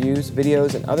podcasts, reviews,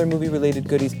 videos, and other movie-related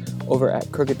goodies over at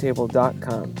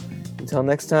crookedtable.com. Until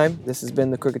next time, this has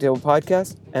been the Crooked Table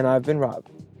Podcast, and I've been Rob.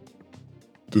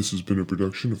 This has been a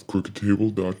production of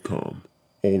crookedtable.com.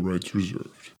 All rights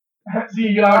reserved.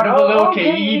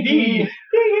 CROOKED.